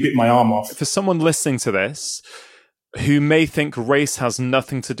they really bit my arm off. For someone listening to this who may think race has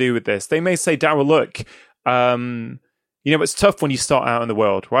nothing to do with this, they may say, Daryl, look, it's tough when you start out in the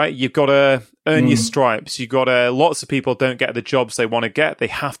world, right? You've got to earn your stripes. You've got to, lots of people don't get the jobs they want to get. They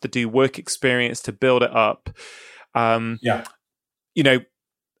have to do work experience to build it up. And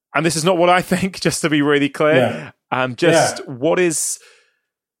this is not what I think, just to be really clear.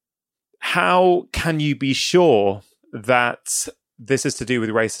 How can you be sure that this is to do with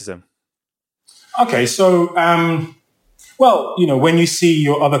racism? Okay, so, when you see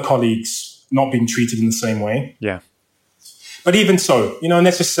your other colleagues not being treated in the same way. Yeah. But even so,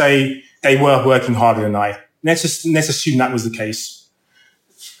 let's just say they were working harder than I. Let's assume that was the case.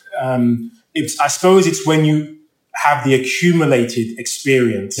 I suppose it's when you have the accumulated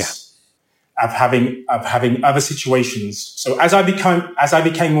experience of having other situations. So as I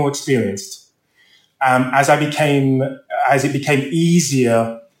became more experienced, as it became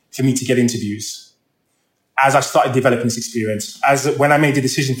easier for me to get interviews, as I started developing this experience, when I made the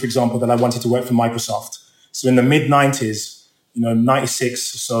decision, for example, that I wanted to work for Microsoft. So in the mid-90s,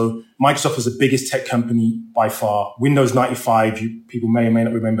 96 or so, Microsoft was the biggest tech company by far. Windows 95, people may or may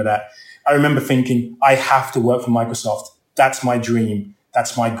not remember that. I remember thinking, I have to work for Microsoft. That's my dream.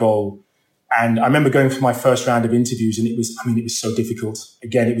 That's my goal. And I remember going for my first round of interviews and it was so difficult.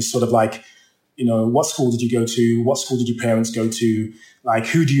 Again, it was sort of like, what school did you go to? What school did your parents go to? Like,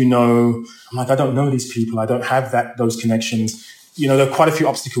 who do you know? I'm like, I don't know these people. I don't have those connections. There are quite a few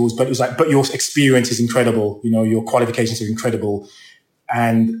obstacles, but it was like, but your experience is incredible. Your qualifications are incredible.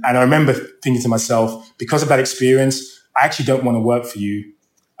 And I remember thinking to myself, because of that experience, I actually don't want to work for you.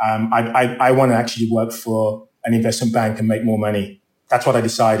 I want to actually work for an investment bank and make more money. That's what I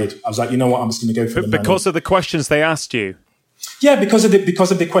decided. I was like, you know what? I'm just going to go for the money. Because of the questions they asked you? Yeah, because of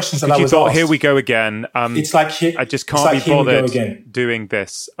the questions that I was asked. Here we go again. It's like I just can't be bothered doing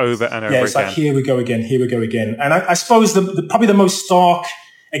this over and over again. Yeah, it's like here we go again. And I suppose probably the most stark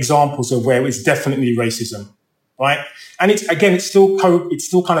examples of where it's definitely racism, right? And it's still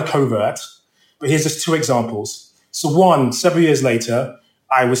kind of covert. But here's just 2 examples. So one, several years later,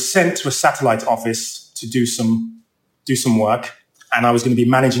 I was sent to a satellite office to do some work, and I was going to be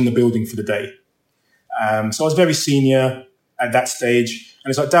managing the building for the day. So I was very senior at that stage.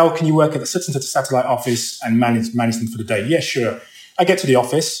 And it's like, Daryl, can you work at such and such a satellite office and manage them for the day? Yeah, sure. I get to the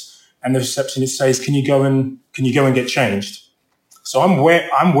office and the receptionist says, can you go and get changed? So I'm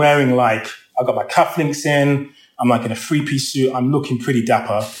wearing I've got my cufflinks in. I'm like in a 3-piece suit. I'm looking pretty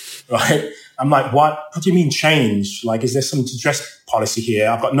dapper, right? I'm like, what do you mean change? Like, is there some dress policy here?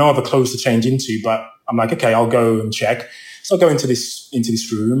 I've got no other clothes to change into, but I'm like, okay, I'll go and check. So I go into this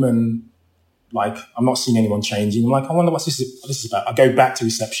room and I'm not seeing anyone changing. I'm like, I wonder what this is about. I go back to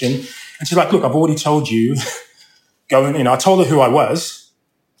reception and she's like, look, I've already told you. I told her who I was.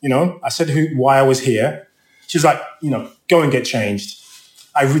 I said why I was here. She's like, go and get changed.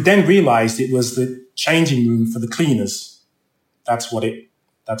 I then realized it was the changing room for the cleaners. That's what it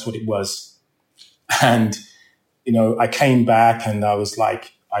was. And, I came back and I was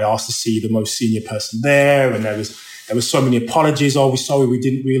like, I asked to see the most senior person there. And there was so many apologies. Oh, we're sorry, we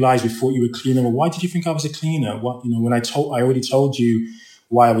didn't realize. We thought you were a cleaner. Well, why did you think I was a cleaner? What, when I already told you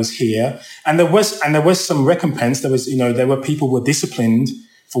why I was here. And there was some recompense. There was, there were people who were disciplined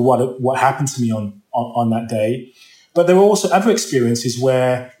for what happened to me on that day. But there were also other experiences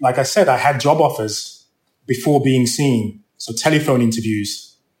where, like I said, I had job offers before being seen. So telephone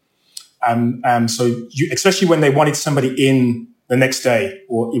interviews. So especially when they wanted somebody in the next day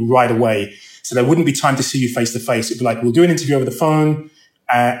or right away. So there wouldn't be time to see you face to face. It'd be like, we'll do an interview over the phone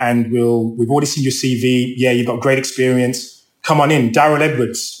and we've already seen your CV. Yeah, you've got great experience. Come on in. Daryl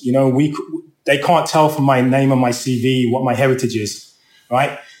Edwards, they can't tell from my name on my CV what my heritage is,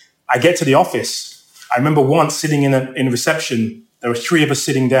 right? I get to the office. I remember once sitting in reception, there were 3 of us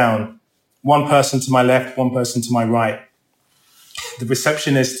sitting down, one person to my left, one person to my right. The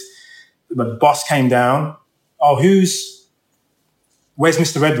receptionist, the boss came down. Oh, where's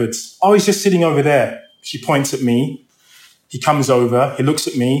Mr. Edwards? Oh, he's just sitting over there. She points at me. He comes over. He looks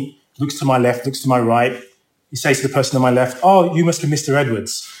at me, looks to my left, looks to my right. He says to the person on my left, oh, you must be Mr.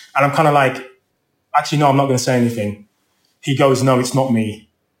 Edwards. And I'm kind of like, actually, no, I'm not going to say anything. He goes, no, it's not me.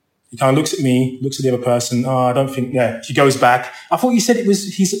 He kind of looks at me, looks at the other person. Oh, I don't think, yeah. She goes back. I thought you said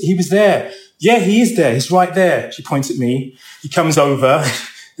he was there. Yeah, he is there. He's right there. She points at me. He comes over.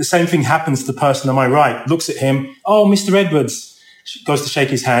 The same thing happens to the person on my right. Looks at him. Oh, Mr. Edwards. She goes to shake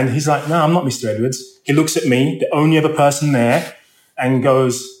his hand. He's like, no, I'm not Mr. Edwards. He looks at me, the only other person there, and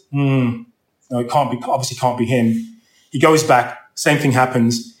goes, no, it obviously can't be him. He goes back. Same thing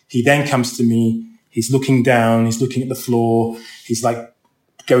happens. He then comes to me. He's looking down. He's looking at the floor. He's like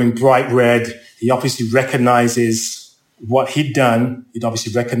going bright red. He obviously recognizes what he'd done. He'd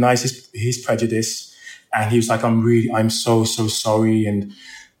obviously recognized his prejudice. And he was like, I'm so sorry. And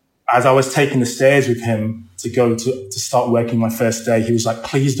as I was taking the stairs with him to go to start working my first day, he was like,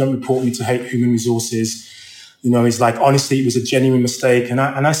 please don't report me to human resources. He's like, honestly, it was a genuine mistake. And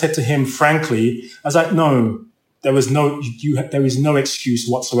I said to him, frankly, I was like, no, there is no excuse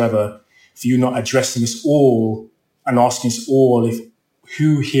whatsoever for you not addressing us all and asking us all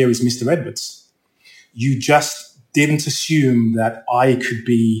who here is Mr. Edwards. You just didn't assume that I could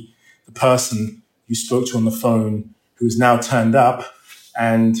be the person you spoke to on the phone who is now turned up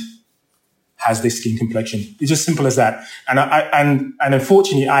and has this skin complexion. It's just simple as that. And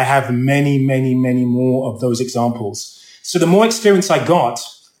unfortunately, I have many, many, many more of those examples. So the more experience I got,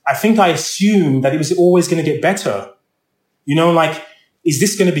 I think I assumed that it was always going to get better. Is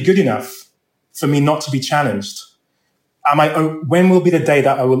this going to be good enough for me not to be challenged? When will be the day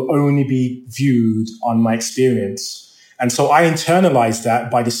that I will only be viewed on my experience? And so I internalized that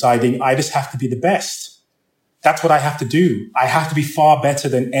by deciding I just have to be the best. That's what I have to do. I have to be far better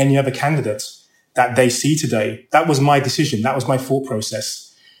than any other candidate that they see today. That was my decision. That was my thought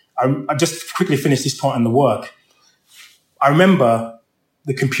process. I just quickly finish this part in the work. I remember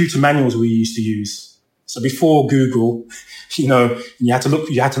the computer manuals we used to use. So before Google, you had to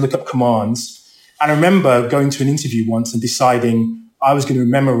look up commands. And I remember going to an interview once and deciding I was going to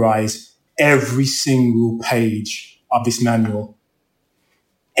memorize every single page of this manual.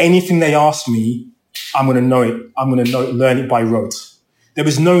 Anything they asked me, I'm going to know it. I'm going to learn it by rote. There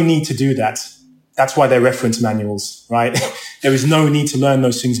was no need to do that. That's why they're reference manuals, right? There is no need to learn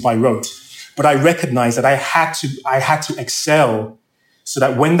those things by rote. But I recognized that I had to excel so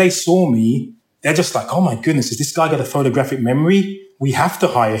that when they saw me, they're just like, oh my goodness, has this guy got a photographic memory? We have to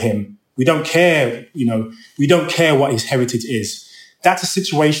hire him. We don't care, we don't care what his heritage is. That's a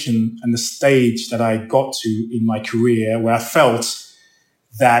situation and the stage that I got to in my career where I felt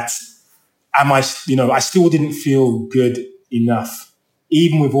that I still didn't feel good enough,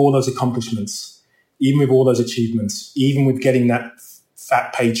 even with all those accomplishments, even with all those achievements, even with getting that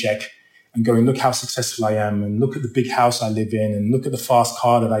fat paycheck and going, look how successful I am and look at the big house I live in and look at the fast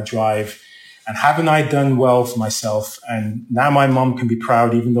car that I drive. And haven't I done well for myself? And now my mom can be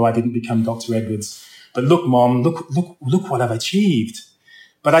proud, even though I didn't become Dr. Edwards. But look, mom, look what I've achieved.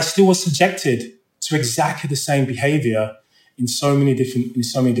 But I still was subjected to exactly the same behavior in so many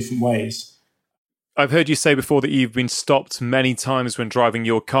different ways. I've heard you say before that you've been stopped many times when driving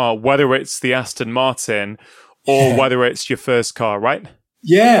your car, whether it's the Aston Martin or whether it's your first car, right?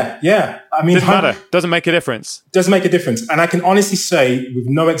 Yeah. I mean, doesn't matter. Doesn't make a difference. Doesn't make a difference. And I can honestly say, with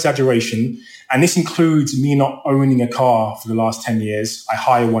no exaggeration, and this includes me not owning a car for the last 10 years. I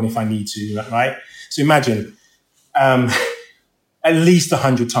hire one if I need to, right? So imagine, at least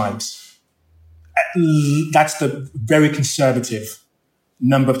 100 times. That's the very conservative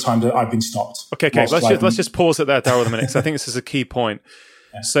number of times that I've been stopped. Okay. Let's just pause it there, Daryl, a minute, because I think this is a key point.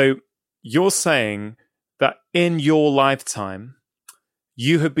 Yeah. So you're saying that in your lifetime,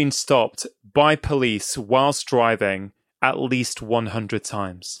 you have been stopped by police whilst driving at least 100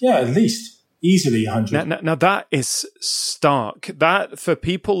 times. Yeah, at least. Easily 100. Now that is stark. That, for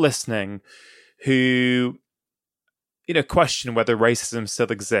people listening who, question whether racism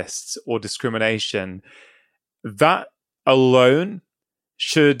still exists or discrimination, that alone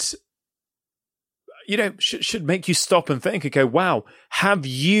should make you stop and think and go, wow, have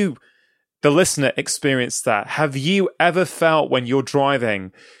you the listener experienced that. Have you ever felt when you're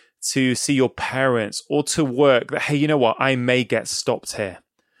driving to see your parents or to work that, hey, you know what, I may get stopped here?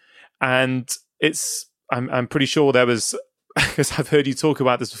 And I'm pretty sure there was, because I've heard you talk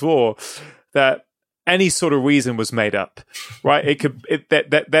about this before, that any sort of reason was made up, right?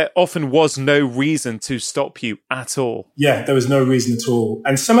 There often was no reason to stop you at all. Yeah, there was no reason at all.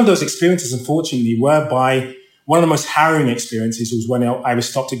 And some of those experiences, unfortunately, were by one of the most harrowing experiences was when I was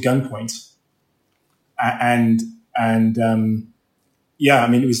stopped at gunpoint. Yeah, I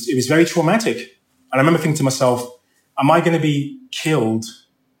mean, it was very traumatic. And I remember thinking to myself, am I going to be killed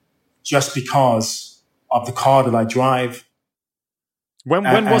just because of the car that I drive? When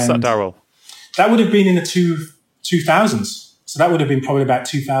was that, Daryl? That would have been in the 2000s. So that would have been probably about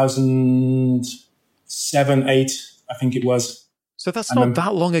 2007, 8, I think it was. So that's not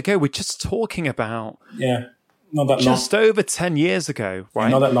that long ago. We're just talking about... Yeah, not that long. Just over 10 years ago, right?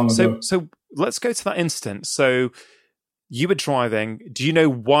 Yeah, not that long ago. So let's go to that instant. So you were driving. Do you know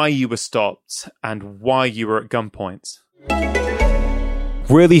why you were stopped and why you were at gunpoint?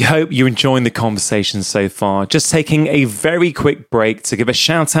 Really hope you're enjoying the conversation so far. Just taking a very quick break to give a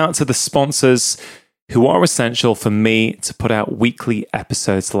shout out to the sponsors who are essential for me to put out weekly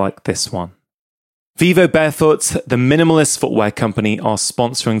episodes like this one. Vivo Barefoot, the minimalist footwear company, are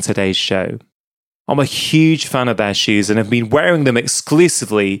sponsoring today's show. I'm a huge fan of their shoes and have been wearing them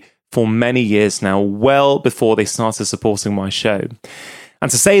exclusively for many years now, well before they started supporting my show. And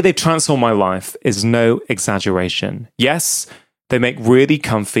to say they've transformed my life is no exaggeration. Yes, they make really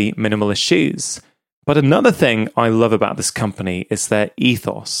comfy minimalist shoes. But another thing I love about this company is their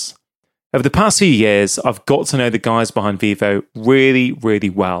ethos. Over the past few years, I've got to know the guys behind Vivo really, really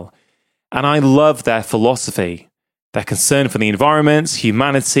well. And I love their philosophy, their concern for the environment,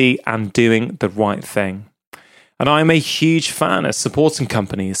 humanity, and doing the right thing. And I'm a huge fan of supporting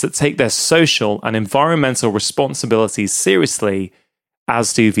companies that take their social and environmental responsibilities seriously,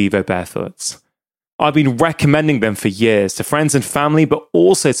 as do Vivo Barefoot. I've been recommending them for years to friends and family, but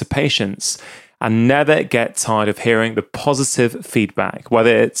also to patients, and never get tired of hearing the positive feedback,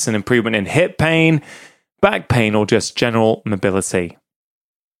 whether it's an improvement in hip pain, back pain, or just general mobility.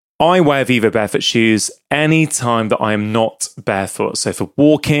 I wear Vivo Barefoot shoes anytime that I am not barefoot. So for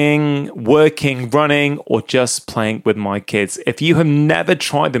walking, working, running, or just playing with my kids. If you have never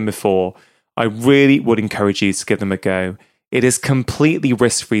tried them before, I really would encourage you to give them a go. It is completely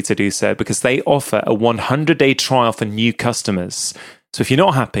risk-free to do so because they offer a 100-day trial for new customers. So if you're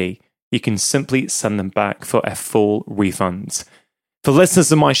not happy, you can simply send them back for a full refund. For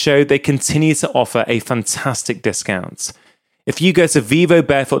listeners of my show, they continue to offer a fantastic discount. If you go to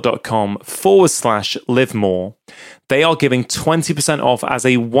vivobarefoot.com/livemore, they are giving 20% off as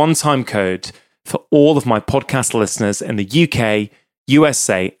a one-time code for all of my podcast listeners in the UK,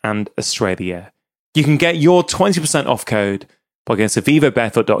 USA, and Australia. You can get your 20% off code by going to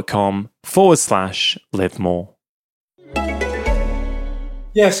vivobarefoot.com/livemore.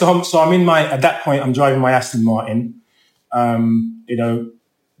 Yeah, so I'm at that point, I'm driving my Aston Martin,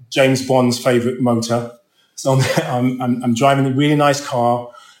 James Bond's favorite motor. So I'm driving a really nice car.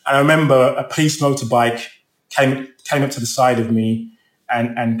 And I remember a police motorbike came up to the side of me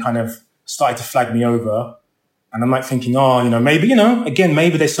and kind of started to flag me over. And I'm like thinking, maybe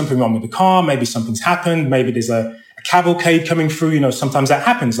there's something wrong with the car. Maybe something's happened. Maybe there's a cavalcade coming through. Sometimes that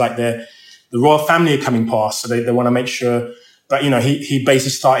happens, like the royal family are coming past. So they want to make sure. But, he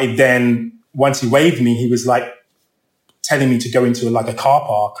basically started then, once he waved me, he was like telling me to go into like a car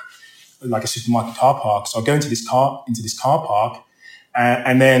park, like a supermarket car park. So I go into this car park.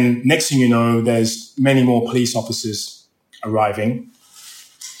 And then next thing you know, there's many more police officers arriving.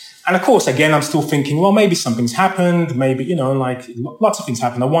 And of course, again, I'm still thinking, well, maybe something's happened. Maybe, lots of things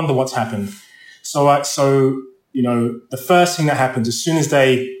happened. I wonder what's happened. So the first thing that happens, as soon as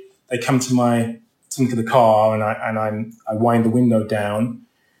they come to the car and I wind the window down,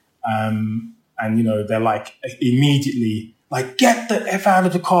 they're like immediately like, get the F out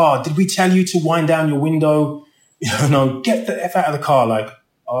of the car. Did we tell you to wind down your window? Get the F out of the car. Like,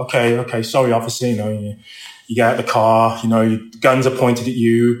 okay, sorry, officer. You get out of the car. Guns are pointed at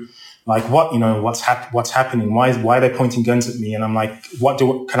you. Like, what? What's happening? Why are they pointing guns at me? And I'm like,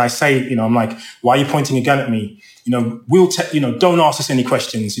 can I say? I'm like, why are you pointing a gun at me? Don't ask us any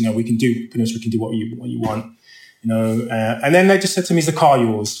questions. We can do what you want. And then they just said to me, "Is the car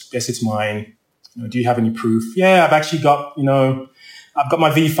yours?" Yes, it's mine. Do you have any proof? Yeah, I've actually got, I've got my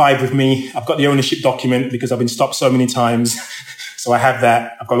V5 with me. I've got the ownership document because I've been stopped so many times. So I have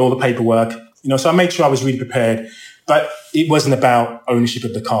that. I've got all the paperwork, so I made sure I was really prepared, but it wasn't about ownership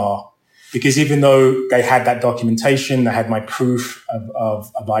of the car. because even though they had that documentation, they had my proof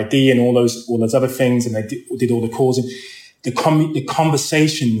of ID and all those other things, and they did all the calls, and the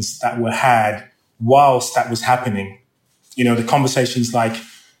conversations that were had whilst that was happening, the conversations like,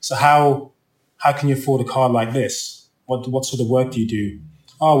 so how can you afford a car like this? What sort of work do you do?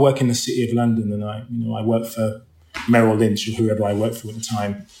 Oh, I work in the City of London, and I work for Merrill Lynch or whoever I worked for at the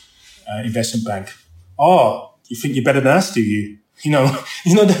time, investment bank. Oh, you think you're better than us, do you?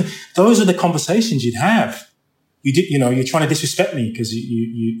 Those are the conversations you'd have. You're trying to disrespect me because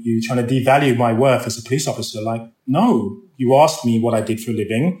you're trying to devalue my worth as a police officer. Like, no, you asked me what I did for a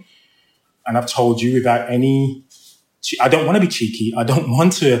living, and I've told you without any. I don't want to be cheeky. I don't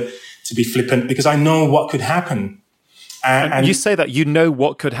want to be flippant because I know what could happen. And you say that you know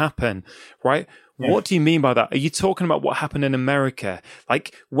what could happen, right? Yeah. What do you mean by that? Are you talking about what happened in America?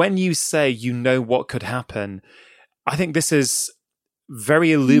 Like, when you say you know what could happen, I think this is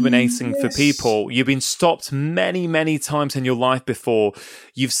very illuminating for people. You've been stopped many, many times in your life before.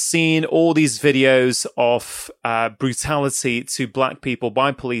 You've seen all these videos of brutality to black people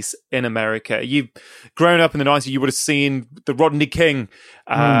by police in America. You've grown up in the 90s, you would have seen the Rodney King,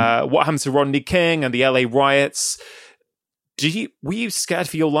 what happened to Rodney King and the LA riots. Were you scared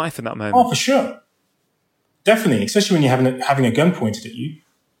for your life in that moment? Oh, for sure. Definitely, especially when you're having a gun pointed at you.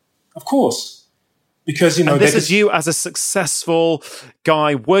 Of course. Because, and this is you as a successful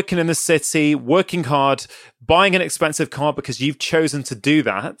guy working in the city, working hard, buying an expensive car because you've chosen to do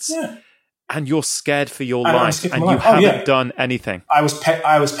that. Yeah. And you're scared for your life, and you haven't done anything. I was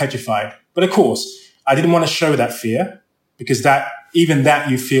petrified. But of course, I didn't want to show that fear because even that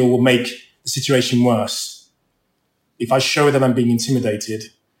you feel will make the situation worse. If I show them I'm being intimidated,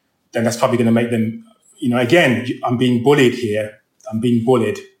 then that's probably going to make them, again, I'm being bullied here. I'm being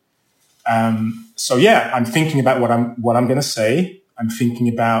bullied. So yeah, I'm thinking about what I'm going to say. I'm thinking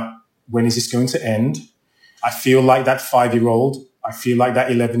about when is this going to end? I feel like that 5-year-old. I feel like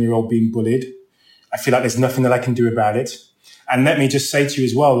that 11-year-old being bullied. I feel like there's nothing that I can do about it. And let me just say to you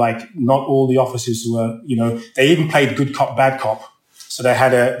as well, like, not all the officers were, they even played good cop, bad cop. So they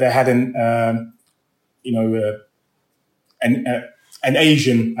had an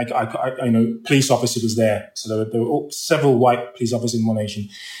Asian, police officer was there. So there were several white police officers and one Asian.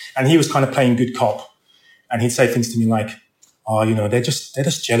 And he was kind of playing good cop. And he'd say things to me like, oh, they're just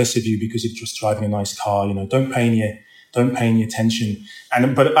jealous of you because you're just driving a nice car. Don't pay any attention.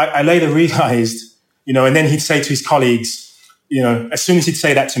 But I later realized, and then he'd say to his colleagues, as soon as he'd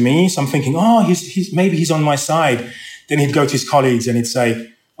say that to me, so I'm thinking, oh, maybe he's on my side. Then he'd go to his colleagues and he'd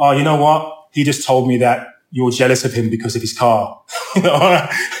say, oh, you know what? He just told me that you're jealous of him because of his car. And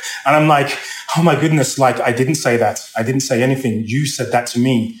I'm like, oh my goodness, like, I didn't say that. I didn't say anything. You said that to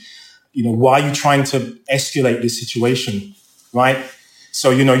me. Why are you trying to escalate this situation? Right? So,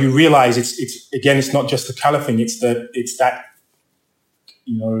 you realize it's not just the color thing. It's that,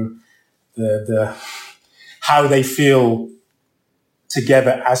 the how they feel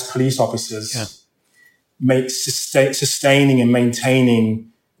together as police officers, sustaining and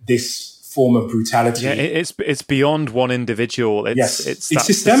maintaining this form of brutality. Yeah, it's beyond one individual. It's that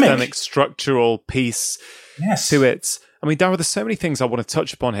systemic structural piece to it. I mean, Darragh, there's so many things I want to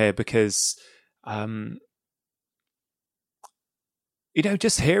touch upon here because,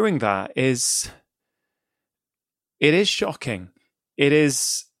 just hearing that it is shocking. It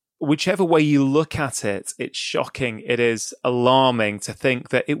is, whichever way you look at it, it's shocking. It is alarming to think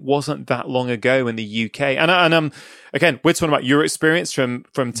that it wasn't that long ago in the UK. And again, we're talking about your experience from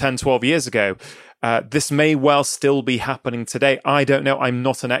 10, 12 years ago. This may well still be happening today. I don't know. I'm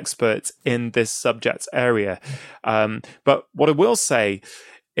not an expert in this subject area. But what I will say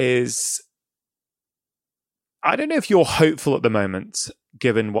is, I don't know if you're hopeful at the moment,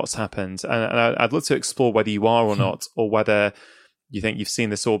 given what's happened. And I'd love to explore whether you are or not, or whether you think you've seen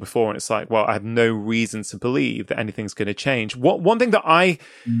this all before and it's like, well, I have no reason to believe that anything's going to change. One thing that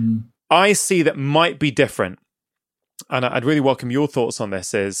I see that might be different, and I'd really welcome your thoughts on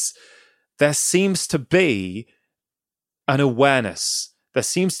this, is there seems to be an awareness. There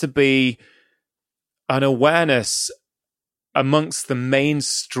seems to be an awareness amongst the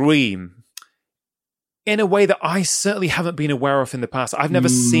mainstream in a way that I certainly haven't been aware of in the past. I've never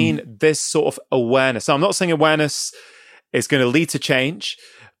seen this sort of awareness. So I'm not saying awareness is going to lead to change,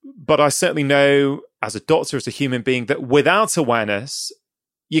 but I certainly know as a doctor, as a human being, that without awareness,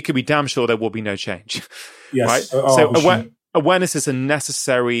 you can be damn sure there will be no change. Yes. Right? Awareness is a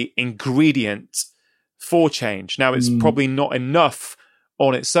necessary ingredient for change. Now, it's probably not enough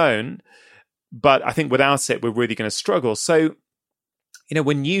on its own, but I think without it, we're really going to struggle. So,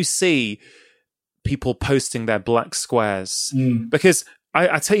 when you see people posting their black squares, because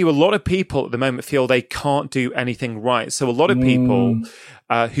I tell you, a lot of people at the moment feel they can't do anything right. So a lot of people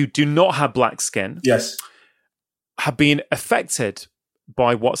who do not have black skin Yes. have been affected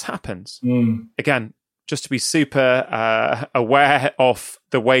by what's happened. Again, just to be super aware of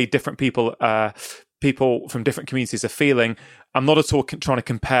the way different people from different communities are feeling. I'm not at all trying to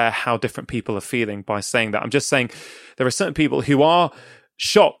compare how different people are feeling by saying that. I'm just saying there are certain people who are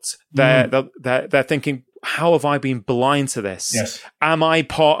shocked. They're thinking, how have I been blind to this? Yes. Am I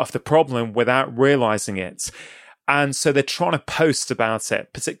part of the problem without realizing it? And so they're trying to post about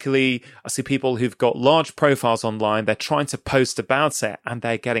it. Particularly, I see people who've got large profiles online. They're trying to post about it and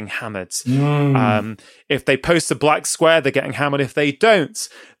they're getting hammered. If they post a black square, they're getting hammered. If they don't,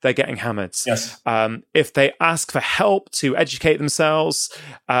 they're getting hammered. Yes. If they ask for help to educate themselves,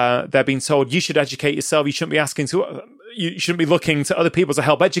 they're being told, you should educate yourself. You shouldn't be looking to other people to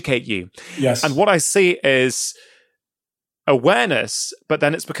help educate you. Yes. And what I see is awareness, but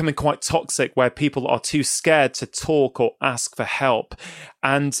then it's becoming quite toxic where people are too scared to talk or ask for help.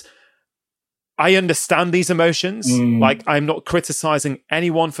 And I understand these emotions. Like, I'm not criticizing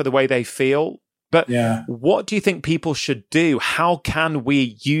anyone for the way they feel, but what do you think people should do? How can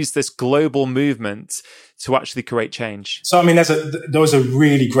we use this global movement to actually create change? So, I mean, those are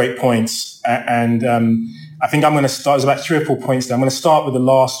really great points. And I think I'm going to start, there's about 3 or 4 points there. I'm going to start with the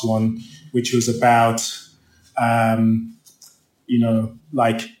last one, which was about,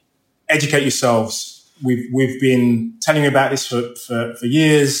 like, educate yourselves. We've been telling you about this for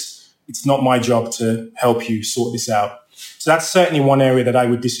years. It's not my job to help you sort this out. So that's certainly one area that I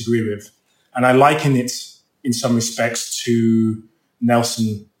would disagree with. And I liken it in some respects to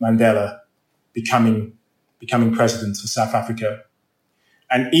Nelson Mandela becoming president of South Africa.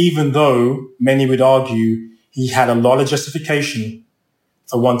 And even though many would argue he had a lot of justification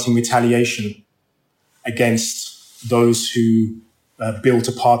for wanting retaliation against those who built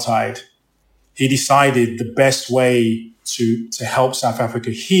apartheid, he decided the best way to help South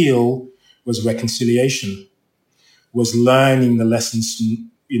Africa heal was reconciliation, was learning the lessons,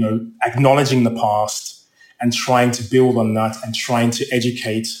 acknowledging the past and trying to build on that and trying to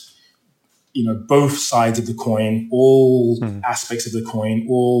educate, both sides of the coin, all aspects of the coin,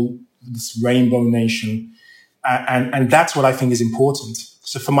 all this rainbow nation. And that's what I think is important.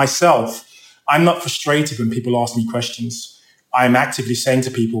 So for myself, I'm not frustrated when people ask me questions. I'm actively saying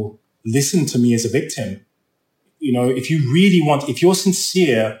to people, listen to me as a victim. If you're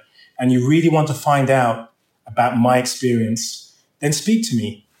sincere and you really want to find out about my experience, then speak to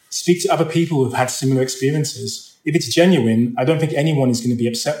me. Speak to other people who've had similar experiences. If it's genuine, I don't think anyone is going to be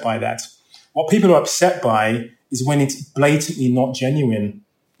upset by that. What people are upset by is when it's blatantly not genuine,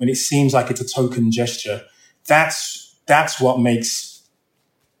 when it seems like it's a token gesture. That's what makes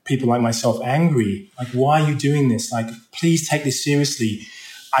people like myself angry. Like, why are you doing this? Like, please take this seriously.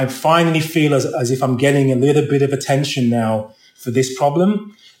 I finally feel as if I'm getting a little bit of attention now for this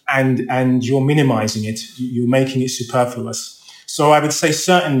problem, and you're minimizing it. You're making it superfluous. So I would say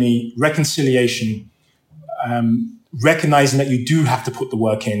certainly reconciliation, recognizing that you do have to put the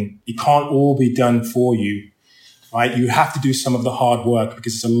work in. It can't all be done for you, right? You have to do some of the hard work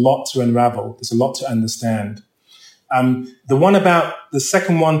because there's a lot to unravel. There's a lot to understand. The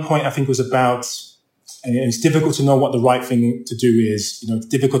second one point I think was about, and it's difficult to know what the right thing to do is. It's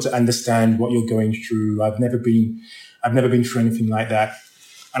difficult to understand what you're going through. I've never been through anything like that.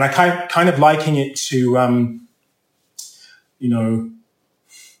 And I kind of liken it to,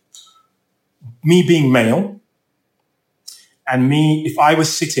 me being male and if I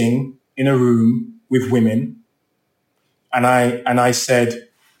was sitting in a room with women and I said,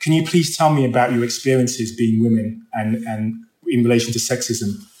 can you please tell me about your experiences being women and in relation to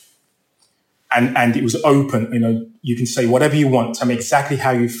sexism? And it was open, you can say whatever you want. Tell me exactly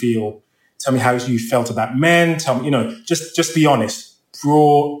how you feel. Tell me how you felt about men. Tell me, just be honest,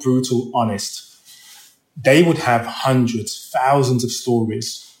 raw, brutal, honest. They would have hundreds, thousands of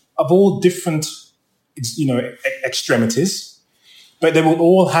stories of all different, extremities, but they will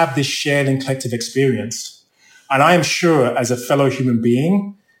all have this shared and collective experience. And I am sure as a fellow human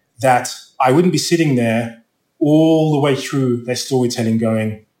being that I wouldn't be sitting there all the way through their storytelling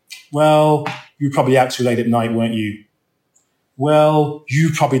going, well, you were probably out too late at night, weren't you? Well,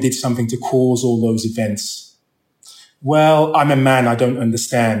 you probably did something to cause all those events. Well, I'm a man, I don't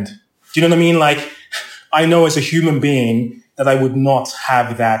understand. Do you know what I mean? Like, I know as a human being that I would not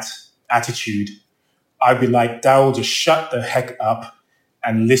have that attitude. I'd be like, Daryl, just shut the heck up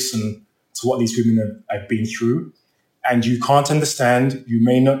and listen to what these women have been through. And you can't understand. You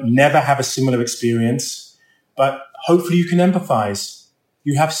may never have a similar experience, but hopefully you can empathize.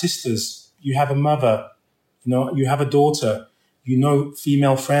 You have sisters. You have a mother. You have a daughter.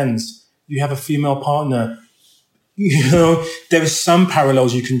 female friends, you have a female partner. There are some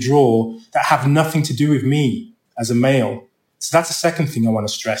parallels you can draw that have nothing to do with me as a male. So that's the second thing I want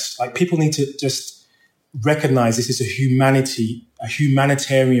to stress. Like, people need to just recognize this is a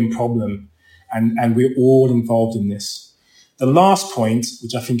humanitarian problem, and we're all involved in this. The last point,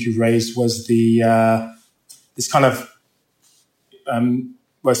 which I think you raised, was this kind of,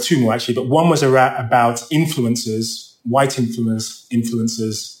 well, it's two more actually, but one was about influencers, white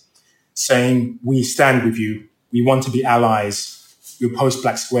influencers saying, we stand with you. We want to be allies. We'll post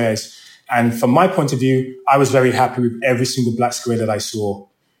black squares. And from my point of view, I was very happy with every single black square that I saw.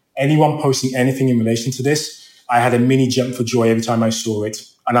 Anyone posting anything in relation to this, I had a mini jump for joy every time I saw it.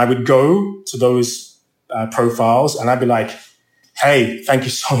 And I would go to those profiles and I'd be like, hey, thank you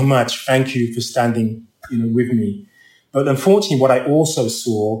so much. Thank you for standing, with me. But unfortunately, what I also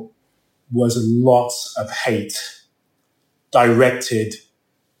saw was a lot of hate directed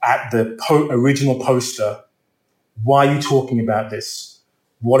at the original poster. Why are you talking about this?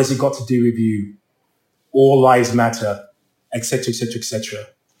 What has it got to do with you? All lives matter, etc., etc., etc.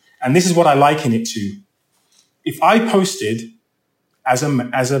 And this is what I liken it to. If I posted as a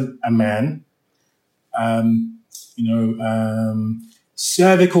man,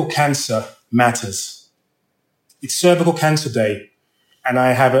 cervical cancer matters. It's Cervical Cancer Day, and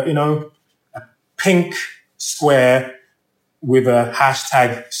I have a pink square with a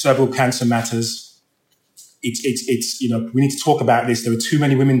hashtag cervical cancer matters. It's we need to talk about this. There are too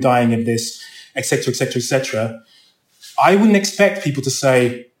many women dying of this, etc., etc., etc. I wouldn't expect people to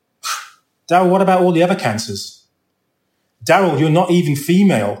say, Daryl, what about all the other cancers? Daryl, you're not even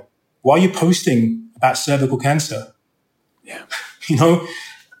female. Why are you posting about cervical cancer? Yeah.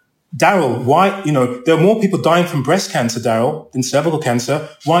 Daryl, why, there are more people dying from breast cancer, Daryl, than cervical cancer.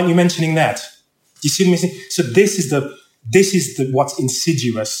 Why aren't you mentioning that? Do you see what I'm saying? So this is what's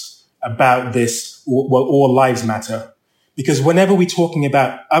insidious about this, all lives matter. Because whenever we're talking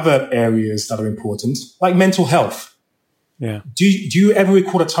about other areas that are important, like mental health, do you ever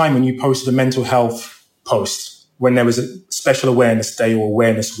recall a time when you posted a mental health post when there was a special awareness day or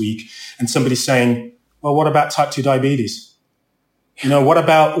awareness week and somebody's saying, well, what about type 2 diabetes? What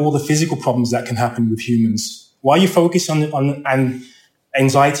about all the physical problems that can happen with humans? Why are you focused on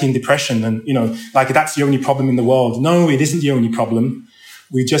anxiety and depression? And, that's the only problem in the world. No, it isn't the only problem.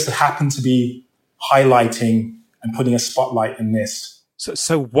 We just happen to be highlighting and putting a spotlight in this.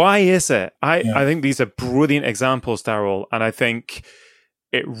 So why is it? I think these are brilliant examples, Daryl. And I think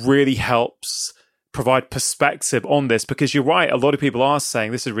it really helps provide perspective on this, because you're right. A lot of people are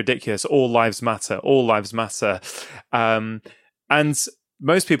saying this is ridiculous. All lives matter. All lives matter. And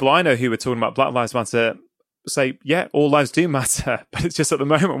most people I know who are talking about Black Lives Matter say, yeah, all lives do matter. But it's just at the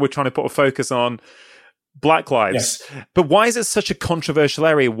moment we're trying to put a focus on Black lives. Yes. But why is it such a controversial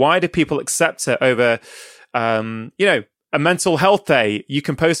area? Why do people accept it over, a mental health day? You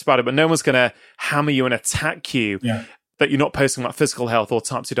can post about it, but no one's going to hammer you and attack you that you're not posting about physical health or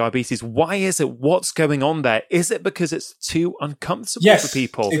type 2 diabetes. Why is it? What's going on there? Is it because it's too uncomfortable for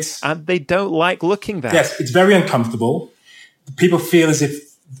people and they don't like looking there? Yes, it's very uncomfortable. People feel as if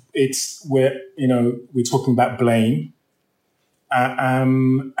we're talking about blame.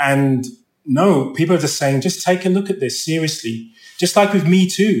 And no, people are just saying, just take a look at this seriously. Just like with Me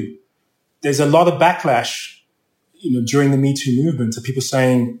Too, there's a lot of backlash, during the Me Too movement of people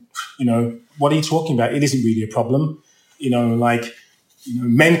saying, what are you talking about? It isn't really a problem.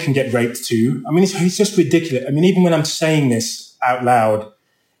 Men can get raped too. I mean, it's just ridiculous. I mean, even when I'm saying this out loud,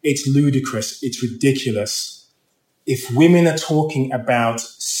 it's ludicrous. It's ridiculous. If women are talking about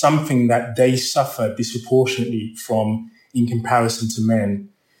something that they suffer disproportionately from in comparison to men,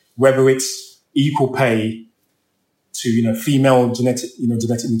 whether it's equal pay to, female genetic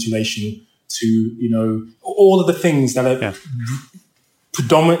mutilation, to, all of the things that are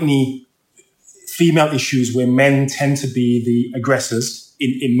predominantly female issues where men tend to be the aggressors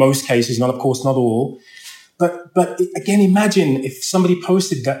in most cases, not, of course, not all. But again, imagine if somebody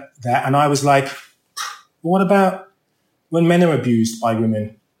posted that and I was like, what about when men are abused by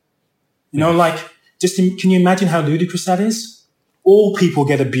women? Can you imagine how ludicrous that is? All people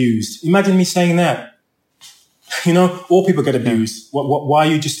get abused. Imagine me saying that. All people get abused. Why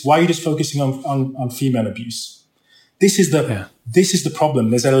are you just focusing on female abuse? This is the problem.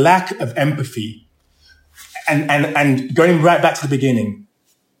 There's a lack of empathy. And going right back to the beginning,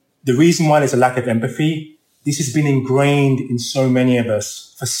 the reason why there's a lack of empathy, this has been ingrained in so many of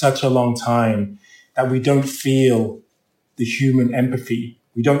us for such a long time that we don't feel the human empathy.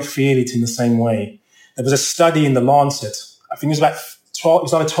 We don't feel it in the same way. There was a study in The Lancet. I think it was about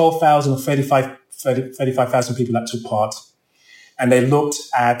 12,000 or 35,000 people that took part. and they looked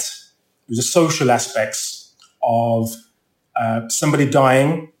at the social aspects of somebody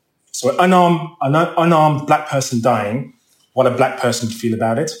dying. So an unarmed black person dying, what a black person would feel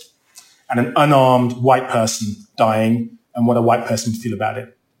about it, and an unarmed white person dying and what a white person would feel about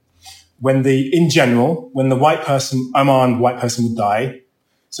it. When the unarmed white person would die,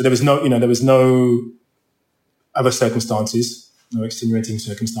 so there was no other circumstances, no extenuating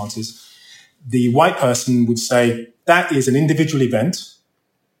circumstances, the white person would say, that is an individual event.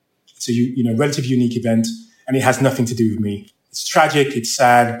 It's a relatively unique event, and it has nothing to do with me. It's tragic, it's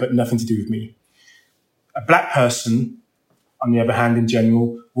sad, but nothing to do with me. A black person, on the other hand, in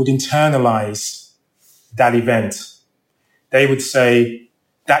general, would internalize that event. They would say,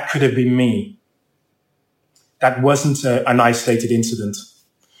 that could have been me. That wasn't an isolated incident.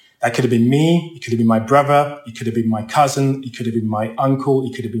 That could have been me. It could have been my brother. It could have been my cousin. It could have been my uncle.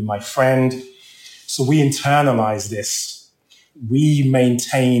 It could have been my friend. So we internalize this. We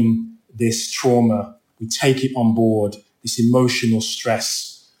maintain this trauma. We take it on board, this emotional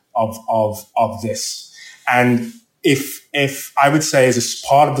stress of this. And if I would say as a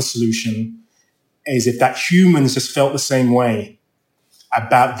part of the solution is if that humans just felt the same way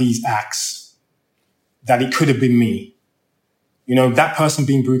about these acts, that it could have been me. That person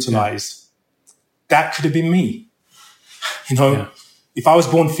being brutalized, that could have been me. If I was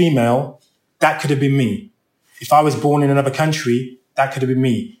born female, that could have been me. If I was born in another country, that could have been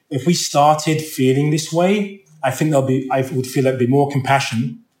me. If we started feeling this way, I think I would feel there'd be more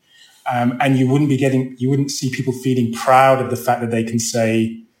compassion. And you wouldn't see people feeling proud of the fact that they can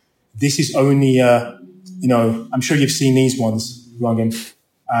say, this is only I'm sure you've seen these ones, Raghim.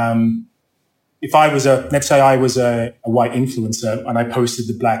 If let's say I was a white influencer and I posted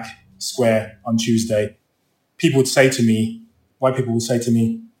the black square on Tuesday, white people would say to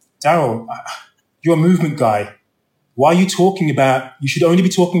me, Daryl, you're a movement guy. Why are you you should only be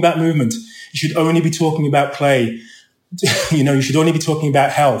talking about movement. You should only be talking about play. You should only be talking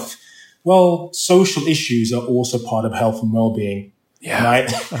about health. Well, social issues are also part of health and well-being. Yeah.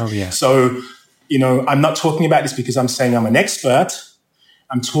 Right? Oh, yeah. So, I'm not talking about this because I'm saying I'm an expert.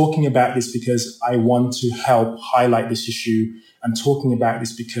 I'm talking about this because I want to help highlight this issue. I'm talking about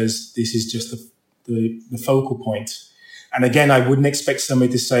this because this is just the focal point. And again, I wouldn't expect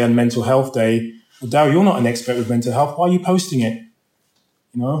somebody to say on Mental Health Day, well, Daryl, you're not an expert with mental health. Why are you posting it?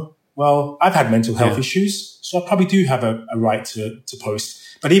 Well, I've had mental health issues, so I probably do have a right to post.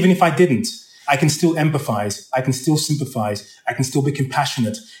 But even if I didn't, I can still empathize. I can still sympathize. I can still be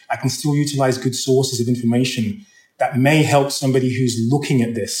compassionate. I can still utilize good sources of information that may help somebody who's looking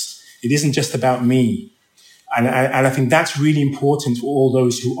at this. It isn't just about me. And I think that's really important for all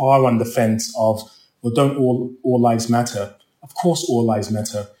those who are on the fence of, well, don't all lives matter? Of course, all lives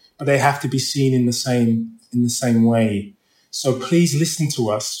matter, but they have to be seen in the same way. So please listen to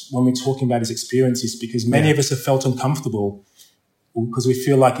us when we're talking about these experiences, because many of us have felt uncomfortable because we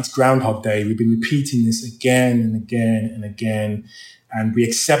feel like it's Groundhog Day. We've been repeating this again and again and again, and we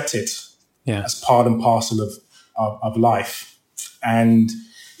accept it as part and parcel of life. And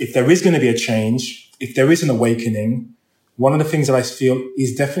if there is going to be a change, if there is an awakening, one of the things that I feel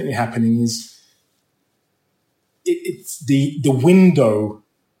is definitely happening is it's the window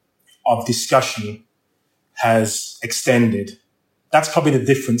of discussion has extended. That's probably the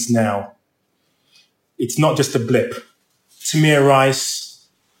difference now. It's not just a blip. Tamir Rice,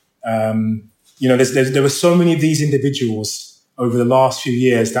 there were so many of these individuals over the last few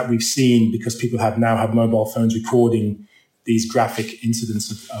years that we've seen because people now have mobile phones recording these graphic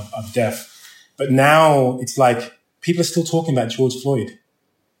incidents of death. But now it's like people are still talking about George Floyd.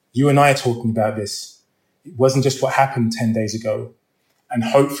 You and I are talking about this. It wasn't just what happened 10 days ago. And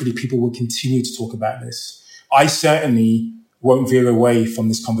hopefully people will continue to talk about this. I certainly won't veer away from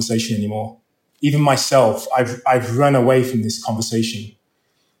this conversation anymore. Even myself, I've run away from this conversation.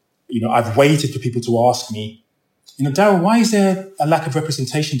 I've waited for people to ask me, Daryl, why is there a lack of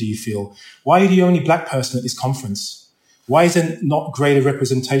representation, do you feel? Why are you the only black person at this conference? Why is there not greater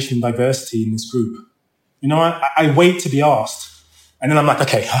representation and diversity in this group? I wait to be asked. And then I'm like,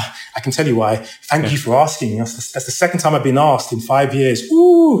 okay, I can tell you why. Thank you for asking. That's the second time I've been asked in 5 years.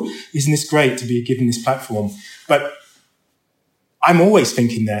 Ooh, isn't this great to be given this platform? But I'm always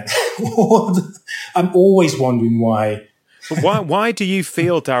thinking that. I'm always wondering why. But why do you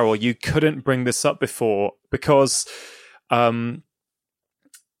feel, Daryl, you couldn't bring this up before? Because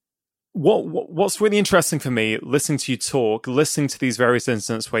what's really interesting for me, listening to you talk, listening to these various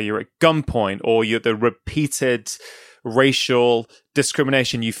incidents where you're at gunpoint or you're the repeated racial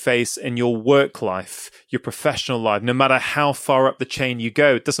discrimination you face in your work life, your professional life, no matter how far up the chain you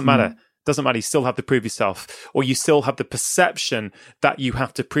go, it doesn't matter. Doesn't matter. You still have to prove yourself, or you still have the perception that you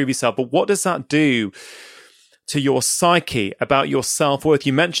have to prove yourself. But what does that do to your psyche about your self-worth?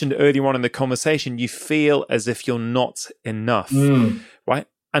 You mentioned earlier on in the conversation, you feel as if you're not enough, right?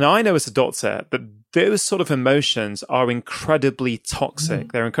 And I know as a doctor that those sort of emotions are incredibly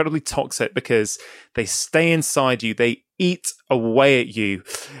toxic. They're incredibly toxic because they stay inside you. They eat away at you,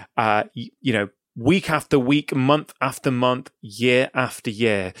 week after week, month after month, year after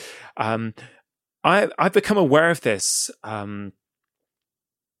year. I've become aware of this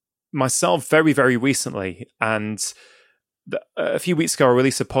myself very, very recently. And a few weeks ago, I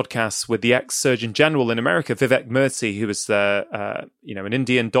released a podcast with the ex-Surgeon General in America, Vivek Murthy, who was an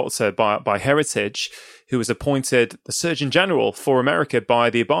Indian doctor by heritage, who was appointed the Surgeon General for America by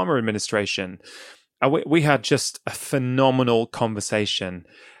the Obama administration. And we had just a phenomenal conversation.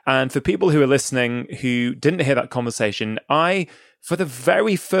 And for people who are listening who didn't hear that conversation, I, for the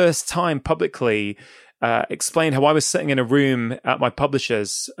very first time publicly, explained how I was sitting in a room at my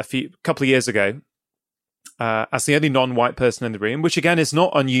publishers a couple of years ago, as the only non-white person in the room, which again is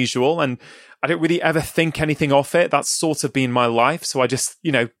not unusual. And I don't really ever think anything of it. That's sort of been my life. So I just,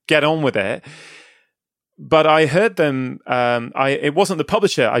 get on with it. But I heard them, it wasn't the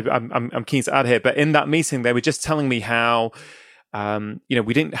publisher, I'm keen to add here, but in that meeting, they were just telling me how,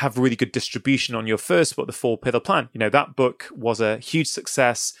 we didn't have really good distribution on your first book, The 4-Pillar Plan. That book was a huge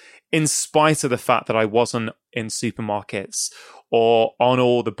success in spite of the fact that I wasn't in supermarkets or on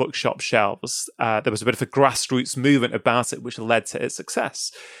all the bookshop shelves. There was a bit of a grassroots movement about it, which led to its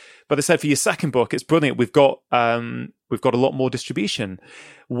success. But they said, for your second book, it's brilliant. We've got a lot more distribution.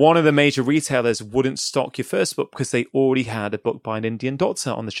 One of the major retailers wouldn't stock your first book because they already had a book by an Indian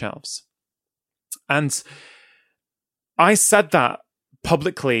doctor on the shelves. And I said that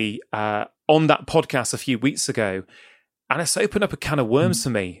publicly on that podcast a few weeks ago, and it's opened up a can of worms for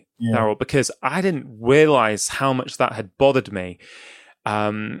me, Daryl, because I didn't realize how much that had bothered me.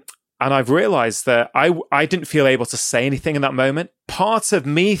 And I've realized that I didn't feel able to say anything in that moment. Part of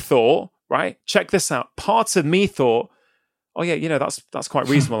me thought, right, check this out. Part of me thought, oh yeah, that's quite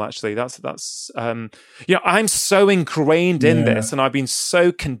reasonable actually. That's I'm so ingrained in this, and I've been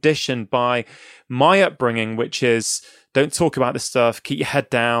so conditioned by my upbringing, which is don't talk about this stuff, keep your head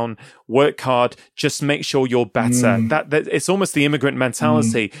down, work hard, just make sure you're better. That it's almost the immigrant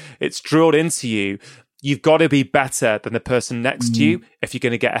mentality. It's drilled into you. You've got to be better than the person next to you if you're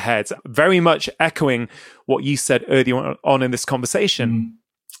going to get ahead. Very much echoing what you said earlier on in this conversation.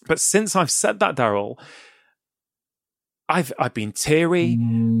 But since I've said that, Daryl, I've been teary.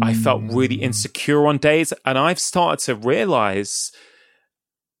 I felt really insecure on days, and I've started to realize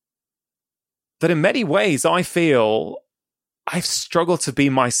that in many ways I feel I've struggled to be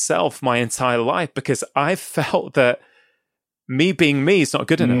myself my entire life because I've felt that me being me is not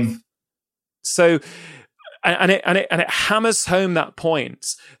good enough. So, and it hammers home that point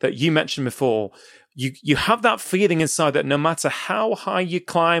that you mentioned before. You have that feeling inside that no matter how high you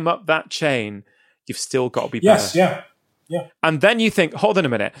climb up that chain, you've still got to be better. Yeah. And then you think, hold on a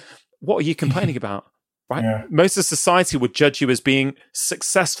minute, what are you complaining about? Right? Yeah. Most of society would judge you as being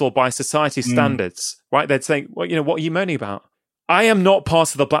successful by society standards, right? They'd say, well, what are you moaning about? I am not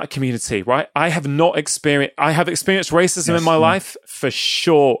part of the Black community, right? I have experienced racism in my life for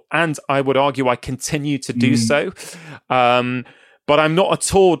sure. And I would argue I continue to do so. But I'm not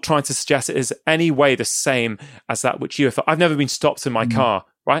at all trying to suggest it is any way the same as that which you have. I've never been stopped in my car,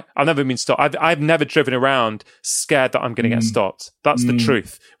 right? I've never been stopped. I've never driven around scared that I'm going to get stopped. That's the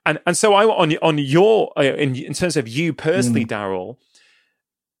truth. And so in terms of you personally, Daryl,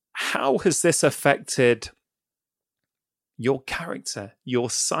 how has this affected your character, your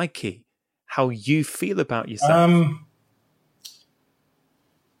psyche, how you feel about yourself?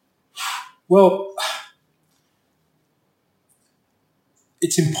 Well,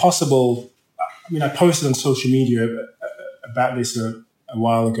 it's impossible. I mean, I posted on social media about this a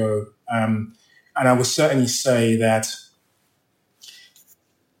while ago, and I would certainly say that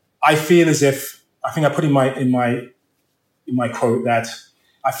I feel as if, I think I put in my quote that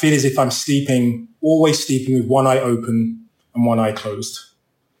I feel as if I'm always sleeping with one eye open and one eye closed.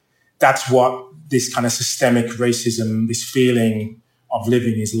 That's what this kind of systemic racism, this feeling of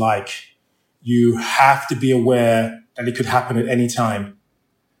living is like. You have to be aware that it could happen at any time,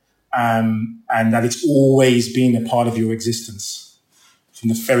 and that it's always been a part of your existence from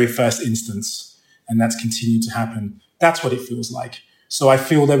the very first instance, and that's continued to happen. That's what it feels like. So I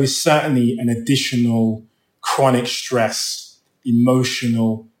feel there is certainly an additional chronic stress,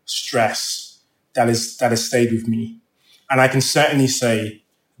 emotional stress that has stayed with me. And I can certainly say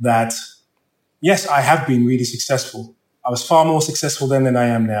that, yes, I have been really successful. I was far more successful then than I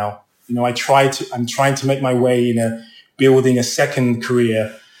am now. I'm trying to make my way in building a second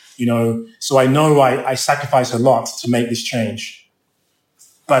career, so I know I sacrifice a lot to make this change.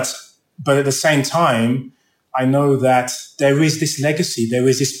 But at the same time, I know that there is this legacy, there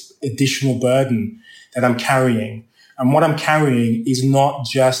is this additional burden that I'm carrying. And what I'm carrying is not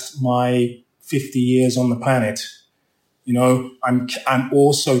just my 50 years on the planet. I'm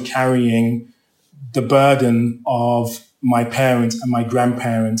also carrying the burden of my parents and my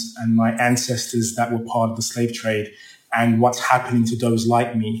grandparents and my ancestors that were part of the slave trade and what's happening to those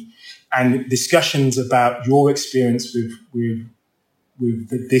like me. And discussions about your experience with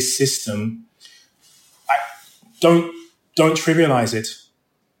this system, don't trivialize it.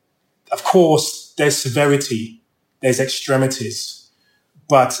 Of course, there's severity, there's extremities,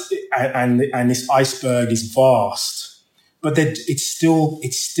 but and this iceberg is vast, but it's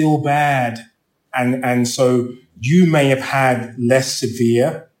still bad, and so you may have had less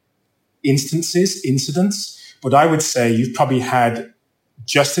severe incidents, but I would say you've probably had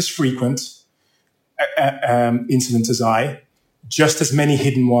just as frequent incidents as I. Just as many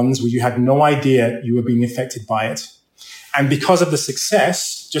hidden ones where you had no idea you were being affected by it. And because of the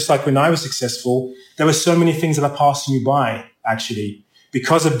success, just like when I was successful, there were so many things that are passing you by, actually.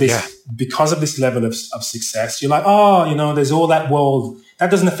 Because of this level of success, you're like, there's all that world. That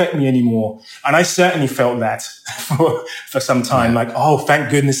doesn't affect me anymore. And I certainly felt that for some time. Like, oh, thank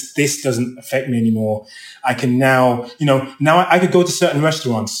goodness this doesn't affect me anymore. I can now I could go to certain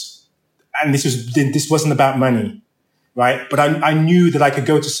restaurants. And this wasn't about money. Right. But I knew that I could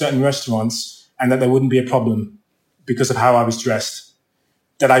go to certain restaurants and that there wouldn't be a problem because of how I was dressed,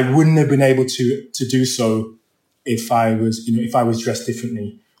 that I wouldn't have been able to do so if I was dressed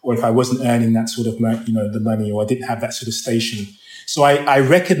differently, or if I wasn't earning that sort of, the money, or I didn't have that sort of station. So I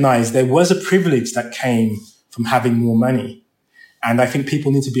recognized there was a privilege that came from having more money. And I think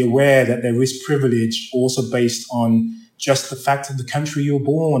people need to be aware that there is privilege also based on just the fact of the country you're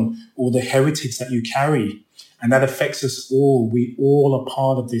born or the heritage that you carry. And that affects us all. We all are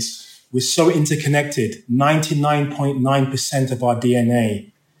part of this. We're so interconnected. 99.9% of our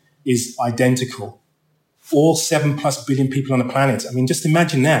DNA is identical. All 7+ billion people on the planet. I mean, just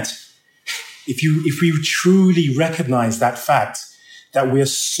imagine that. If we truly recognize that fact, that we are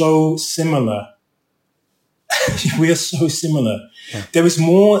so similar. We are so similar. Yeah. There is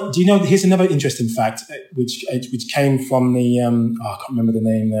more. Do you know? Here's another interesting fact, which came from the I can't remember the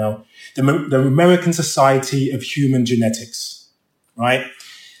name now. The American Society of Human Genetics. Right.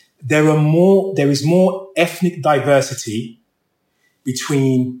 There is more ethnic diversity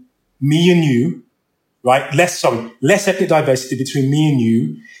between me and you. Right. Less ethnic diversity between me and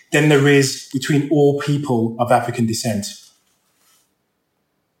you than there is between all people of African descent.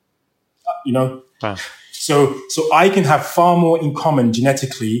 Wow. So I can have far more in common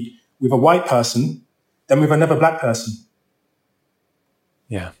genetically with a white person than with another black person.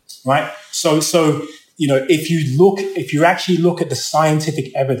 Yeah. Right. So if you actually look at the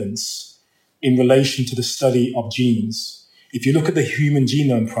scientific evidence in relation to the study of genes, if you look at the Human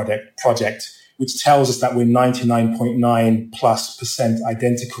Genome Project, which tells us that we're 99.9+%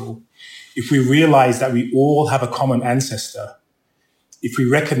 identical, if we realize that we all have a common ancestor, if we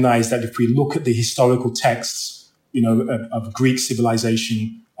recognize that if we look at the historical texts, of Greek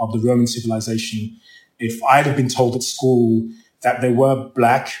civilization, of the Roman civilization, if I'd have been told at school that they were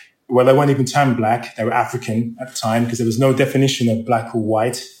black, well, they weren't even termed black, they were African at the time because there was no definition of black or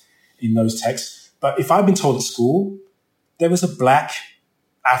white in those texts. But if I'd been told at school there was a black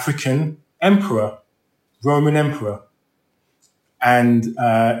African emperor, Roman emperor, and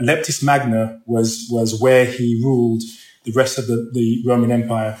Leptis Magna was where he ruled the rest of the Roman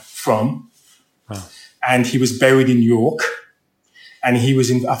Empire from. Wow. And he was buried in York. And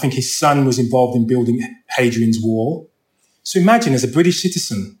I think his son was involved in building Hadrian's Wall. So imagine, as a British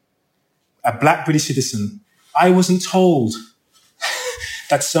citizen, a black British citizen, I wasn't told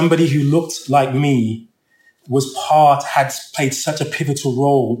that somebody who looked like me had played such a pivotal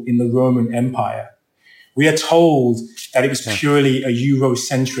role in the Roman Empire. We are told that it was purely a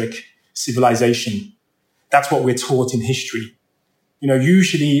Eurocentric civilization. That's what we're taught in history.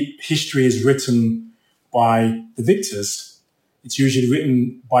 Usually history is written by the victors. It's usually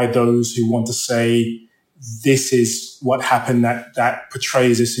written by those who want to say, this is what happened that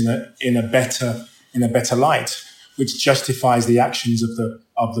portrays us in a better light, which justifies the actions of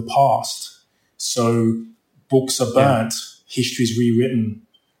the past. So books are burnt, history is rewritten,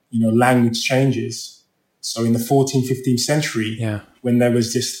 language changes. So in the 14th, 15th century, when there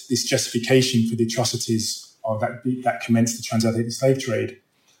was this justification for the atrocities that commenced the transatlantic slave trade,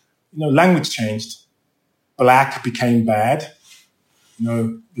 language changed. Black became bad.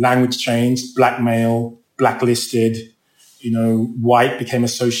 Language changed, black male, blacklisted, white became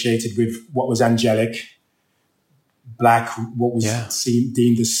associated with what was angelic, black, what was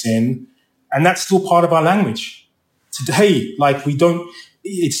deemed as sin. And that's still part of our language. Today,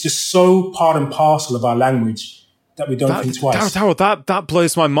 it's just so part and parcel of our language that we don't think twice. Daryl, that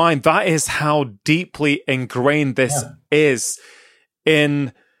blows my mind. That is how deeply ingrained this is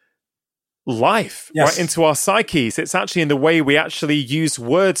in life, right into our psyches. It's actually in the way we actually use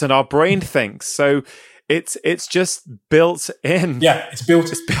words and our brain thinks. So it's just built in. Yeah, it's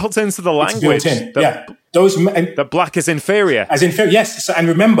built into the language. It's built in. That black is inferior. As inferior, yes. So, and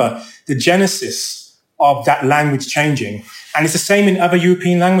remember the genesis of that language changing, and it's the same in other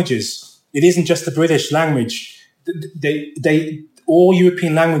European languages. It isn't just the British language. All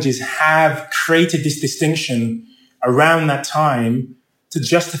European languages have created this distinction around that time to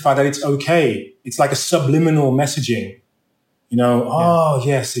justify that it's okay. It's like a subliminal messaging.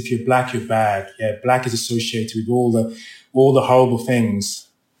 Yes, if you're black, you're bad. Yeah, black is associated with all the horrible things.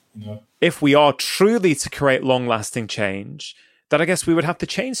 If we are truly to create long-lasting change, then I guess we would have to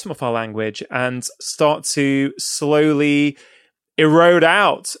change some of our language and start to slowly erode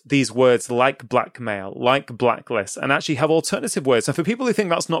out these words like blackmail, like blacklist, and actually have alternative words. And for people who think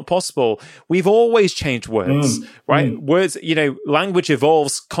that's not possible, we've always changed words, right? Words, language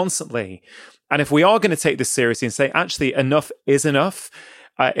evolves constantly. And if we are going to take this seriously and say, actually, enough is enough,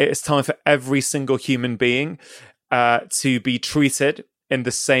 it's time for every single human being to be treated in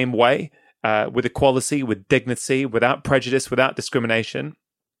the same way, with equality, with dignity, without prejudice, without discrimination,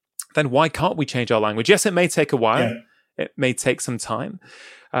 then why can't we change our language? Yes, it may take a while. Yeah. It may take some time.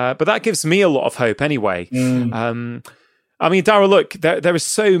 But that gives me a lot of hope anyway. Daryl, look, there are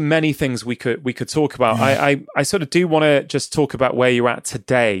so many things we could talk about. I sort of do want to just talk about where you're at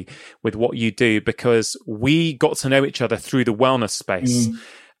today with what you do, because we got to know each other through the wellness space.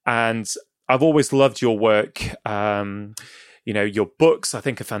 And I've always loved your work. Your books, I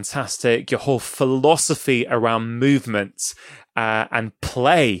think, are fantastic. Your whole philosophy around movement and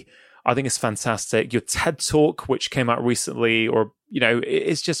play, I think, is fantastic. Your TED Talk, which came out recently,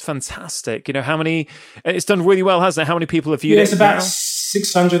 it's just fantastic. It's done really well, hasn't it? How many people have viewed it? It's about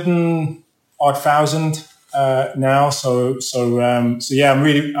 600,000 now. So yeah, I'm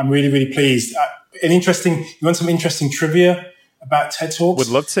really pleased. You want some interesting trivia about TED Talks? Would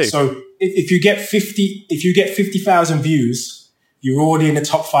love to. So if you get 50,000 views, you're already in the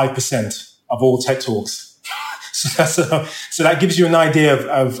top 5% of all TED Talks. So that gives you an idea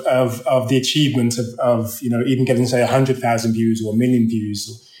of the achievement of even getting, say, 100,000 views or 1 million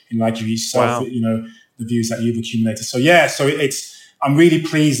views, like you yourself, the views that you've accumulated. So I'm really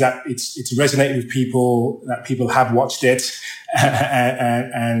pleased that it's resonated with people, that people have watched it,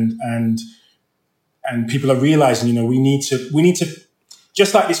 and people are realizing, we need to,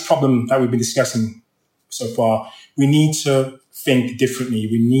 just like this problem that we've been discussing so far, we need to think differently.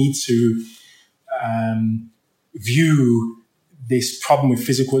 We need to view this problem with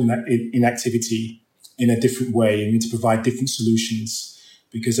physical inactivity in a different way, and we need to provide different solutions.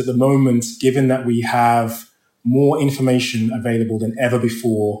 Because at the moment, given that we have more information available than ever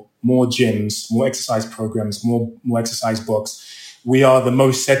before, more gyms, more exercise programs, more exercise books, we are the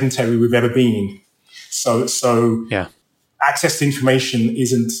most sedentary we've ever been. So access to information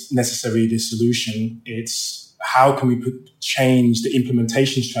isn't necessarily the solution. It's how can we change the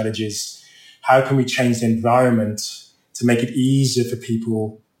implementation strategies? How can we change the environment to make it easier for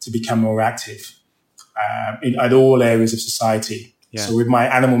people to become more active at all areas of society? Yeah. So with my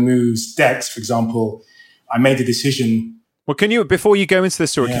Animal Moves decks, for example, I made the decision. Well, before you go into the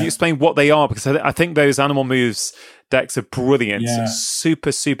story, can you explain what they are? Because I think those Animal Moves decks are brilliant. Yeah.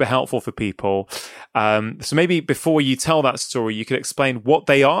 Super, super helpful for people. So maybe before you tell that story, you could explain what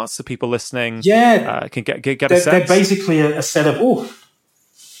they are so people listening can get a sense. They're basically a set of,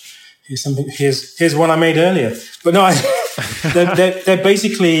 here's one I made earlier. But no, they're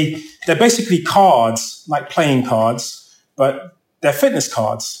basically cards, like playing cards, but they're fitness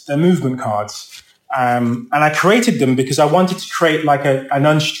cards, they're movement cards. And I created them because I wanted to create like an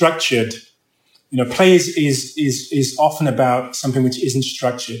unstructured, play is often about something which isn't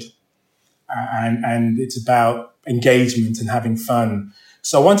structured. And it's about engagement and having fun.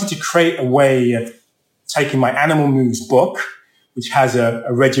 So I wanted to create a way of taking my Animal Moves book, which has a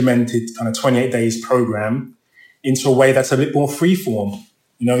regimented kind of 28 days program, into a way that's a bit more freeform.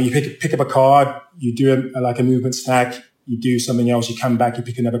 You pick up a card, you do a movement stack, you do something else, you come back, you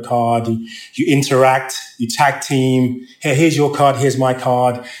pick another card, you interact, you tag team. Here's your card, here's my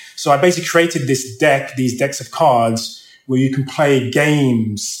card. So I basically created these decks of cards where you can play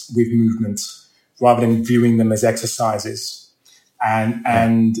games with movement rather than viewing them as exercises. and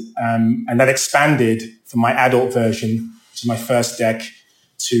that expanded from my adult version, which is my first deck,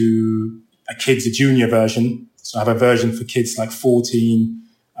 to a junior version. So I have a version for kids like 14,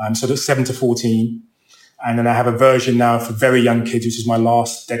 sort of 7 to 14. And then I have a version now for very young kids, which is my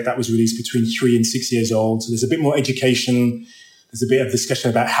last deck that was released between 3 and 6 years old. So there's a bit more education. There's a bit of discussion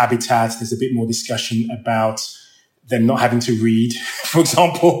about habitat. There's a bit more discussion about them not having to read, for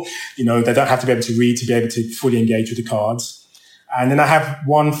example. You know, they don't have to be able to read to be able to fully engage with the cards. And then I have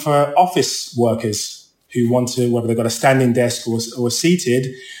one for office workers who want to, whether they've got a standing desk or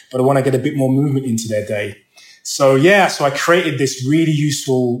seated, but I want to get a bit more movement into their day. So I created this really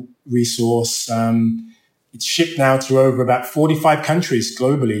useful resource. It's shipped now to over about 45 countries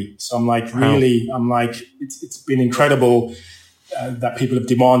globally. So it's been incredible that people have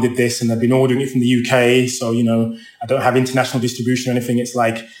demanded this and they've been ordering it from the UK. So, you know, I don't have international distribution or anything. It's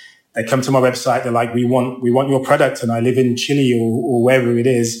like they come to my website. They're like, we want your product. And I live in Chile or wherever it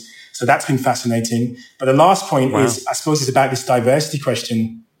is. So that's been fascinating. But the last point is, I suppose, it's about this diversity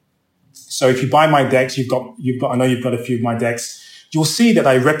question. So if you buy my decks, I know you've got a few of my decks. You'll see that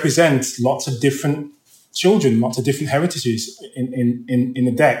I represent lots of different children, lots of different heritages in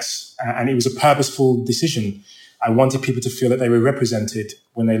the decks. And it was a purposeful decision. I wanted people to feel that they were represented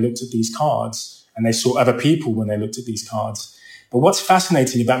when they looked at these cards, and they saw other people when they looked at these cards. But what's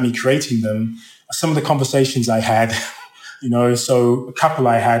fascinating about me creating them are some of the conversations I had. You know, so a couple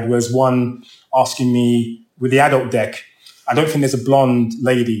I had was one asking me with the adult deck, I don't think there's a blonde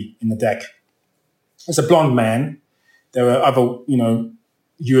lady in the deck. There's a blonde man. There are other, you know,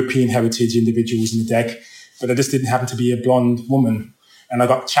 European heritage individuals in the deck, but there just didn't happen to be a blonde woman. And I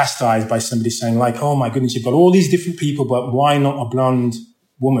got chastised by somebody saying like, oh my goodness, you've got all these different people, but why not a blonde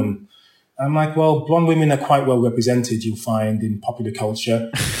woman? And I'm like, well, blonde women are quite well represented, you'll find, in popular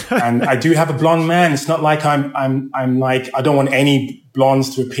culture. And I do have a blonde man. It's not like I'm like, I don't want any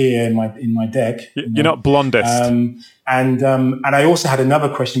blondes to appear in my deck. You're not blondest. And I also had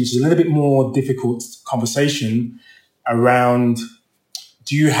another question, which is a little bit more difficult conversation around,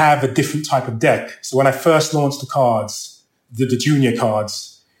 do you have a different type of deck? So when I first launched the cards, the junior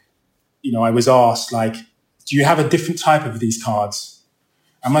cards, you know, I was asked like, do you have a different type of these cards?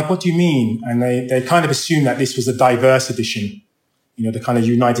 I'm like, what do you mean? And they kind of assumed that this was a diverse edition, you know, the kind of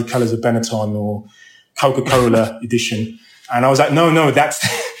United Colors of Benetton or Coca-Cola edition. And I was like, no, I'm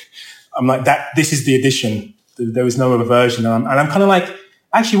like, this is the edition. There was no other version. And I'm kind of like,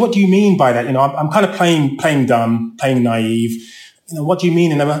 actually, what do you mean by that? You know, I'm kind of playing dumb, playing naive. You know, what do you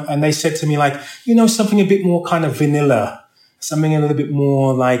mean? And they said to me like, you know, something a bit more kind of vanilla, something a little bit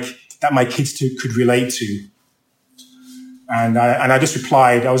more like that my kids could relate to. And I just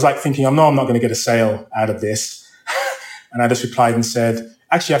replied, I was like thinking, I'm not going to get a sale out of this. And I just replied and said,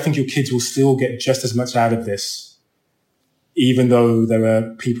 actually, I think your kids will still get just as much out of this, even though there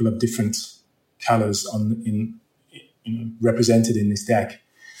are people of different colors represented in this deck.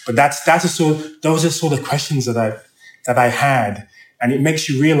 But those are sort of questions that I had. And it makes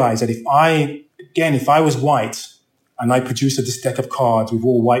you realize that if I was white and I produced this deck of cards with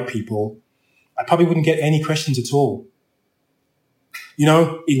all white people, I probably wouldn't get any questions at all. You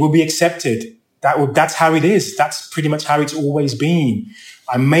know, it will be accepted. That's how it is. That's pretty much how it's always been.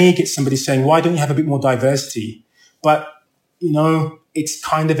 I may get somebody saying, why don't you have a bit more diversity? But, you know, it's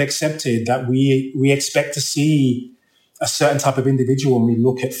kind of accepted that we expect to see a certain type of individual when we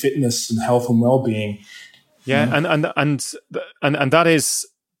look at fitness and health and well-being. Yeah, and that is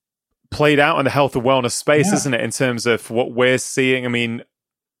played out in the health and wellness space, isn't it? In terms of what we're seeing. I mean,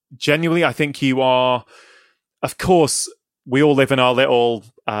 genuinely, I think you are, of course, we all live in our little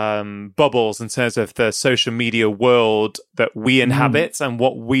bubbles in terms of the social media world that we inhabit and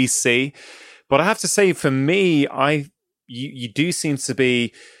what we see. But I have to say, for me, you do seem to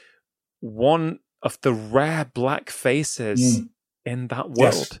be one of the rare black faces in that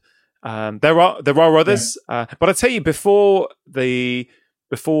world. Yes. There are others, but I tell you, before the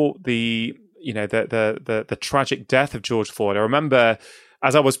tragic death of George Floyd, I remember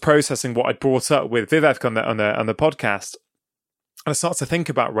as I was processing what I'd brought up with Vivek on the podcast, and I started to think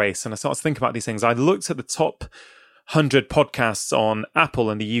about race, and I started to think about these things. I looked at the top 100 podcasts on Apple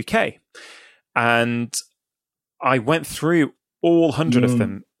in the UK, and I went through all 100 of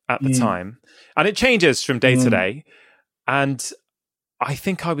them at the time, and it changes from day to day. And I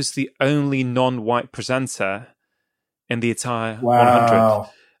think I was the only non-white presenter in the entire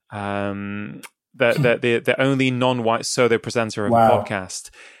 100. The only non-white solo presenter of a podcast.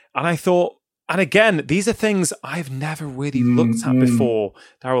 And I thought, and again, these are things I've never really looked at before,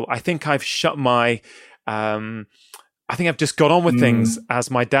 Daryl. I think I've shut my, I think I've just got on with things as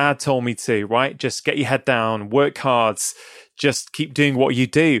my dad told me to, right? Just get your head down, work hard, just keep doing what you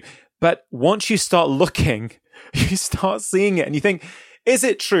do. But once you start looking, you start seeing it and you think, is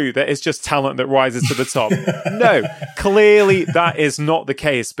it true that it's just talent that rises to the top? No, clearly that is not the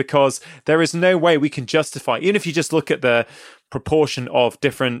case, because there is no way we can justify, even if you just look at the proportion of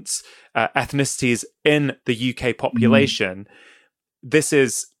different ethnicities in the UK population, this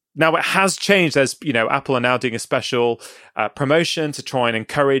is, now it has changed. There's, Apple are now doing a special promotion to try and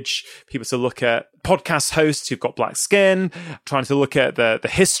encourage people to look at podcast hosts who've got black skin, trying to look at the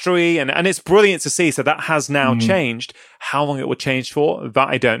history, and it's brilliant to see. So that has now changed. How long it will change for, that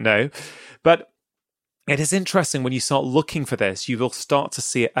I don't know. But it is interesting when you start looking for this, you will start to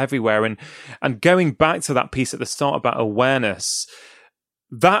see it everywhere. And going back to that piece at the start about awareness,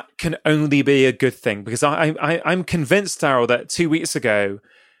 that can only be a good thing, because I'm convinced, Daryl, that 2 weeks ago,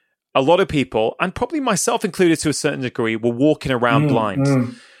 a lot of people, and probably myself included to a certain degree, were walking around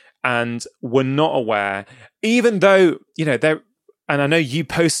blind and were not aware, even though, there, and I know you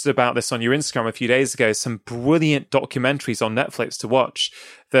posted about this on your Instagram a few days ago, some brilliant documentaries on Netflix to watch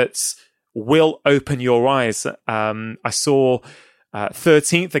that will open your eyes. I saw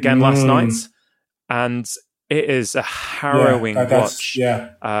 13th again last night, and it is a harrowing watch.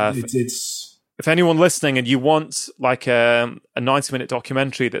 It's if anyone listening and you want like a 90-minute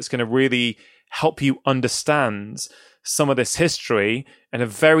documentary that's going to really help you understand some of this history in a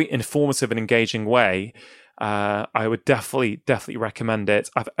very informative and engaging way, I would definitely recommend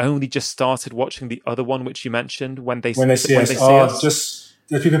it. I've only just started watching the other one, which you mentioned, when they see us. Just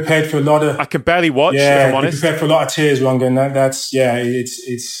be prepared for a lot of. I can barely watch. If I'm honest, be prepared for a lot of tears, Rongan.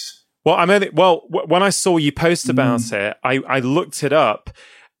 It's. Well, when I saw you post about it, I looked it up.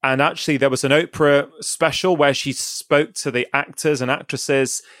 And actually, there was an Oprah special where she spoke to the actors and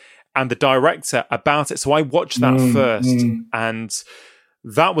actresses and the director about it. So I watched that first, and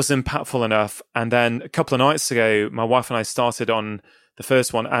that was impactful enough. And then a couple of nights ago, my wife and I started on the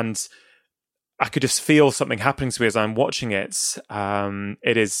first one, and I could just feel something happening to me as I'm watching it.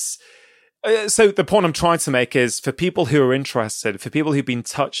 It is. So the point I'm trying to make is, for people who are interested, for people who've been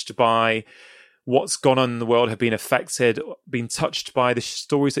touched by what's gone on in the world, have been affected, been touched by the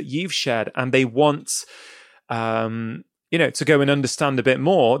stories that you've shared, and they want, to go and understand a bit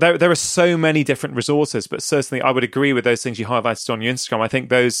more. There are so many different resources, but certainly I would agree with those things you highlighted on your Instagram. I think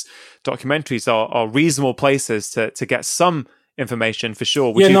those documentaries are reasonable places to get some information for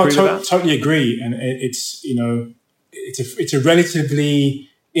sure. Would you agree with that? Totally agree. And it's a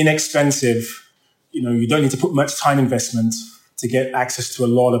relatively inexpensive, you don't need to put much time investment to get access to a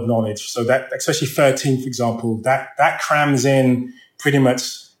lot of knowledge. So that, especially 13, for example, that crams in pretty much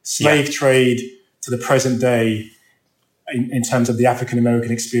slave trade to the present day in terms of the African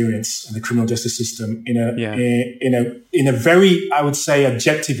American experience and the criminal justice system in a very, I would say,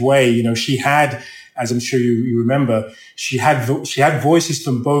 objective way. She had, as I'm sure you remember, she had voices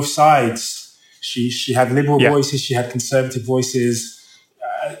from both sides. She had liberal voices, she had conservative voices.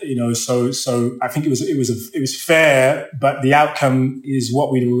 So I think it was fair, but the outcome is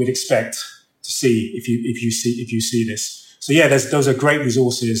what we would expect to see if you see this. So those are great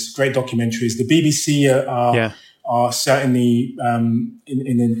resources, great documentaries. The BBC are certainly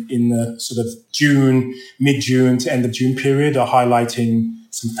in the sort of mid-June to end of June period are highlighting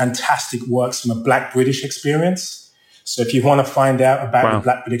some fantastic works from a Black British experience. So if you want to find out about the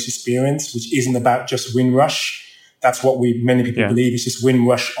Black British experience, which isn't about just Windrush, that's what many people believe. It's just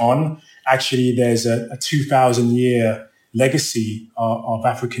Windrush on. Actually, there's a 2,000-year legacy of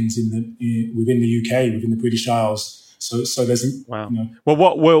Africans within the UK, within the British Isles. So there's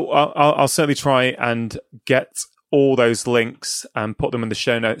Well, I'll certainly try and get all those links and put them in the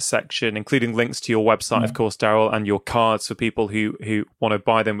show notes section, including links to your website, of course, Daryl, and your cards for people who want to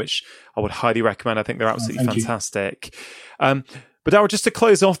buy them, which I would highly recommend. I think they're absolutely fantastic. But Daryl, just to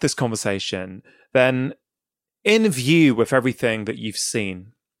close off this conversation, then, in view of everything that you've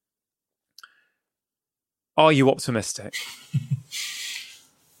seen, are you optimistic?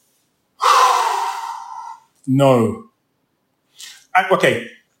 No.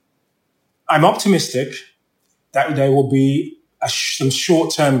 I'm optimistic that there will be some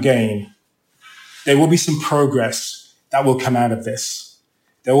short-term gain. There will be some progress that will come out of this.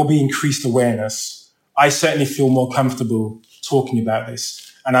 There will be increased awareness. I certainly feel more comfortable talking about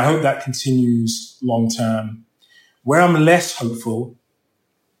this, and I hope that continues long-term. Where I'm less hopeful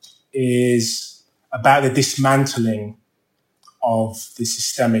is about the dismantling of the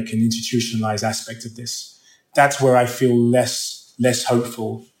systemic and institutionalized aspect of this. That's where I feel less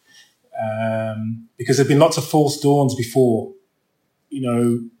hopeful, because there've been lots of false dawns before.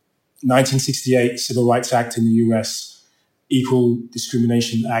 1968 Civil Rights Act in the US, Equal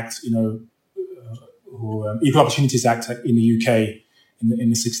Discrimination Act, Equal Opportunities Act in the UK in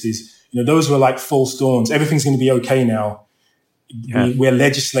the 60s. Those were like false dawns. Everything's going to be okay now. Yeah. We're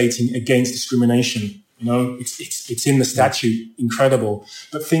legislating against discrimination. It's in the statute. Incredible,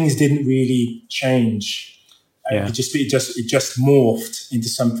 but things didn't really change. Yeah. It just morphed into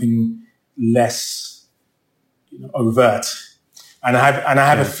something less overt. And I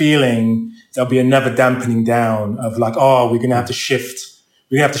have a feeling there'll be another dampening down of like, we're going to have to shift.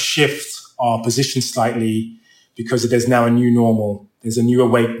 We're going to have to shift our position slightly because there's now a new normal. There's a new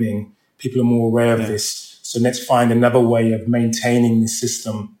awakening. People are more aware of this. So let's find another way of maintaining the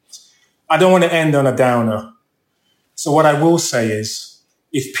system. I don't want to end on a downer. So what I will say is,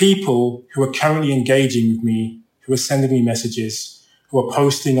 if people who are currently engaging with me, who are sending me messages, who are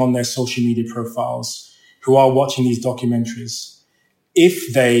posting on their social media profiles, who are watching these documentaries,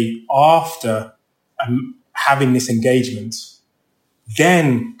 if they, after having this engagement,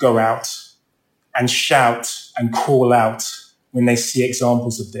 then go out and shout and call out when they see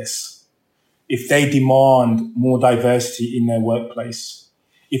examples of this, if they demand more diversity in their workplace,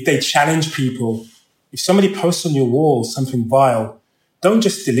 if they challenge people, if somebody posts on your wall something vile, don't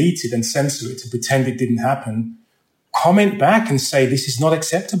just delete it and censor it to pretend it didn't happen. Comment back and say, this is not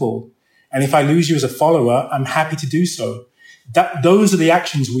acceptable. And if I lose you as a follower, I'm happy to do so. Those are the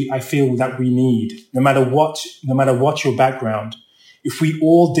actions I feel that we need, no matter what your background. If we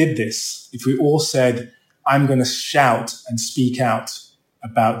all did this, if we all said, I'm going to shout and speak out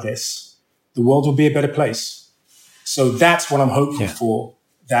about this, the world will be a better place. So that's what I'm hopeful for,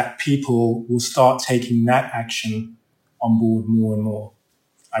 that people will start taking that action on board more and more.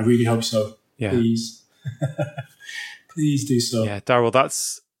 I really hope so. Yeah. Please. Please do so. Yeah, Daryl,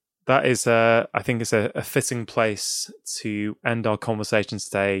 that is I think it's a fitting place to end our conversation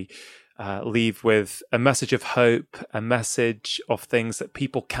today. Leave with a message of hope, a message of things that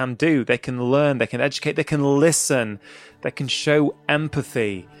people can do. They can learn, they can educate, they can listen, they can show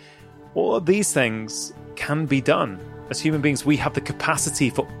empathy. All of these things can be done. As human beings, we have the capacity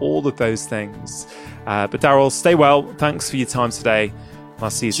for all of those things. But Daryl, stay well. Thanks for your time today. I'll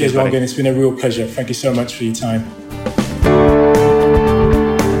see you soon. Cheers, Morgan. It's been a real pleasure. Thank you so much for your time.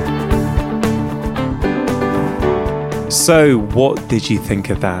 So, what did you think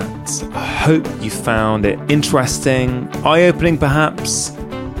of that? I hope you found it interesting, eye-opening perhaps,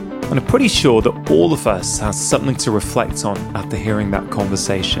 and I'm pretty sure that all of us have something to reflect on after hearing that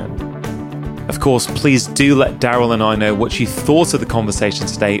conversation. Of course, please do let Daryl and I know what you thought of the conversation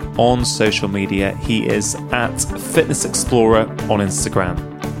today on social media. He is at Fitness Explorer on Instagram.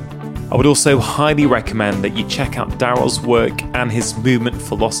 I would also highly recommend that you check out Daryl's work and his movement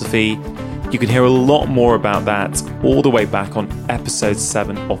philosophy. You can hear a lot more about that all the way back on episode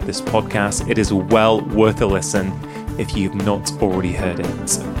 7 of this podcast. It is well worth a listen if you've not already heard it.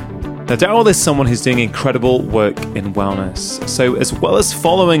 Now, Daryl is someone who's doing incredible work in wellness. So as well as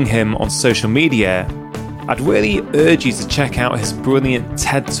following him on social media, I'd really urge you to check out his brilliant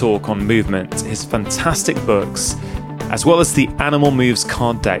TED Talk on movement, his fantastic books, as well as the Animal Moves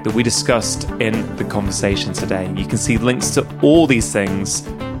card deck that we discussed in the conversation today. You can see links to all these things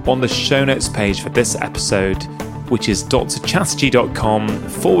on the show notes page for this episode, which is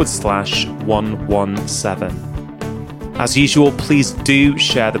drchatterjee.com/117. As usual, please do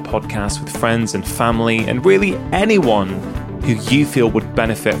share the podcast with friends and family, and really anyone who you feel would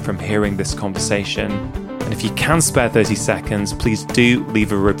benefit from hearing this conversation. And if you can spare 30 seconds, please do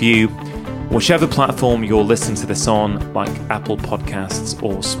leave a review, whichever platform you're listening to this on, like Apple Podcasts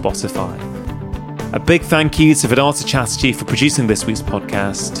or Spotify. A big thank you to Vedanta Chatterjee for producing this week's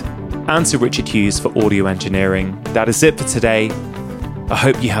podcast, and to Richard Hughes for audio engineering. That is it for today. I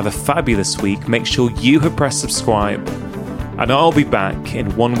hope you have a fabulous week. Make sure you have pressed subscribe, and I'll be back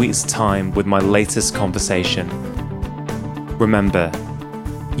in 1 week's time with my latest conversation. Remember,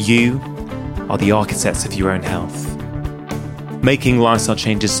 you are the architects of your own health. Making lifestyle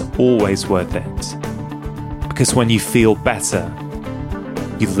changes is always worth it, because when you feel better,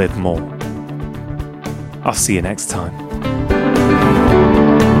 you live more. I'll see you next time.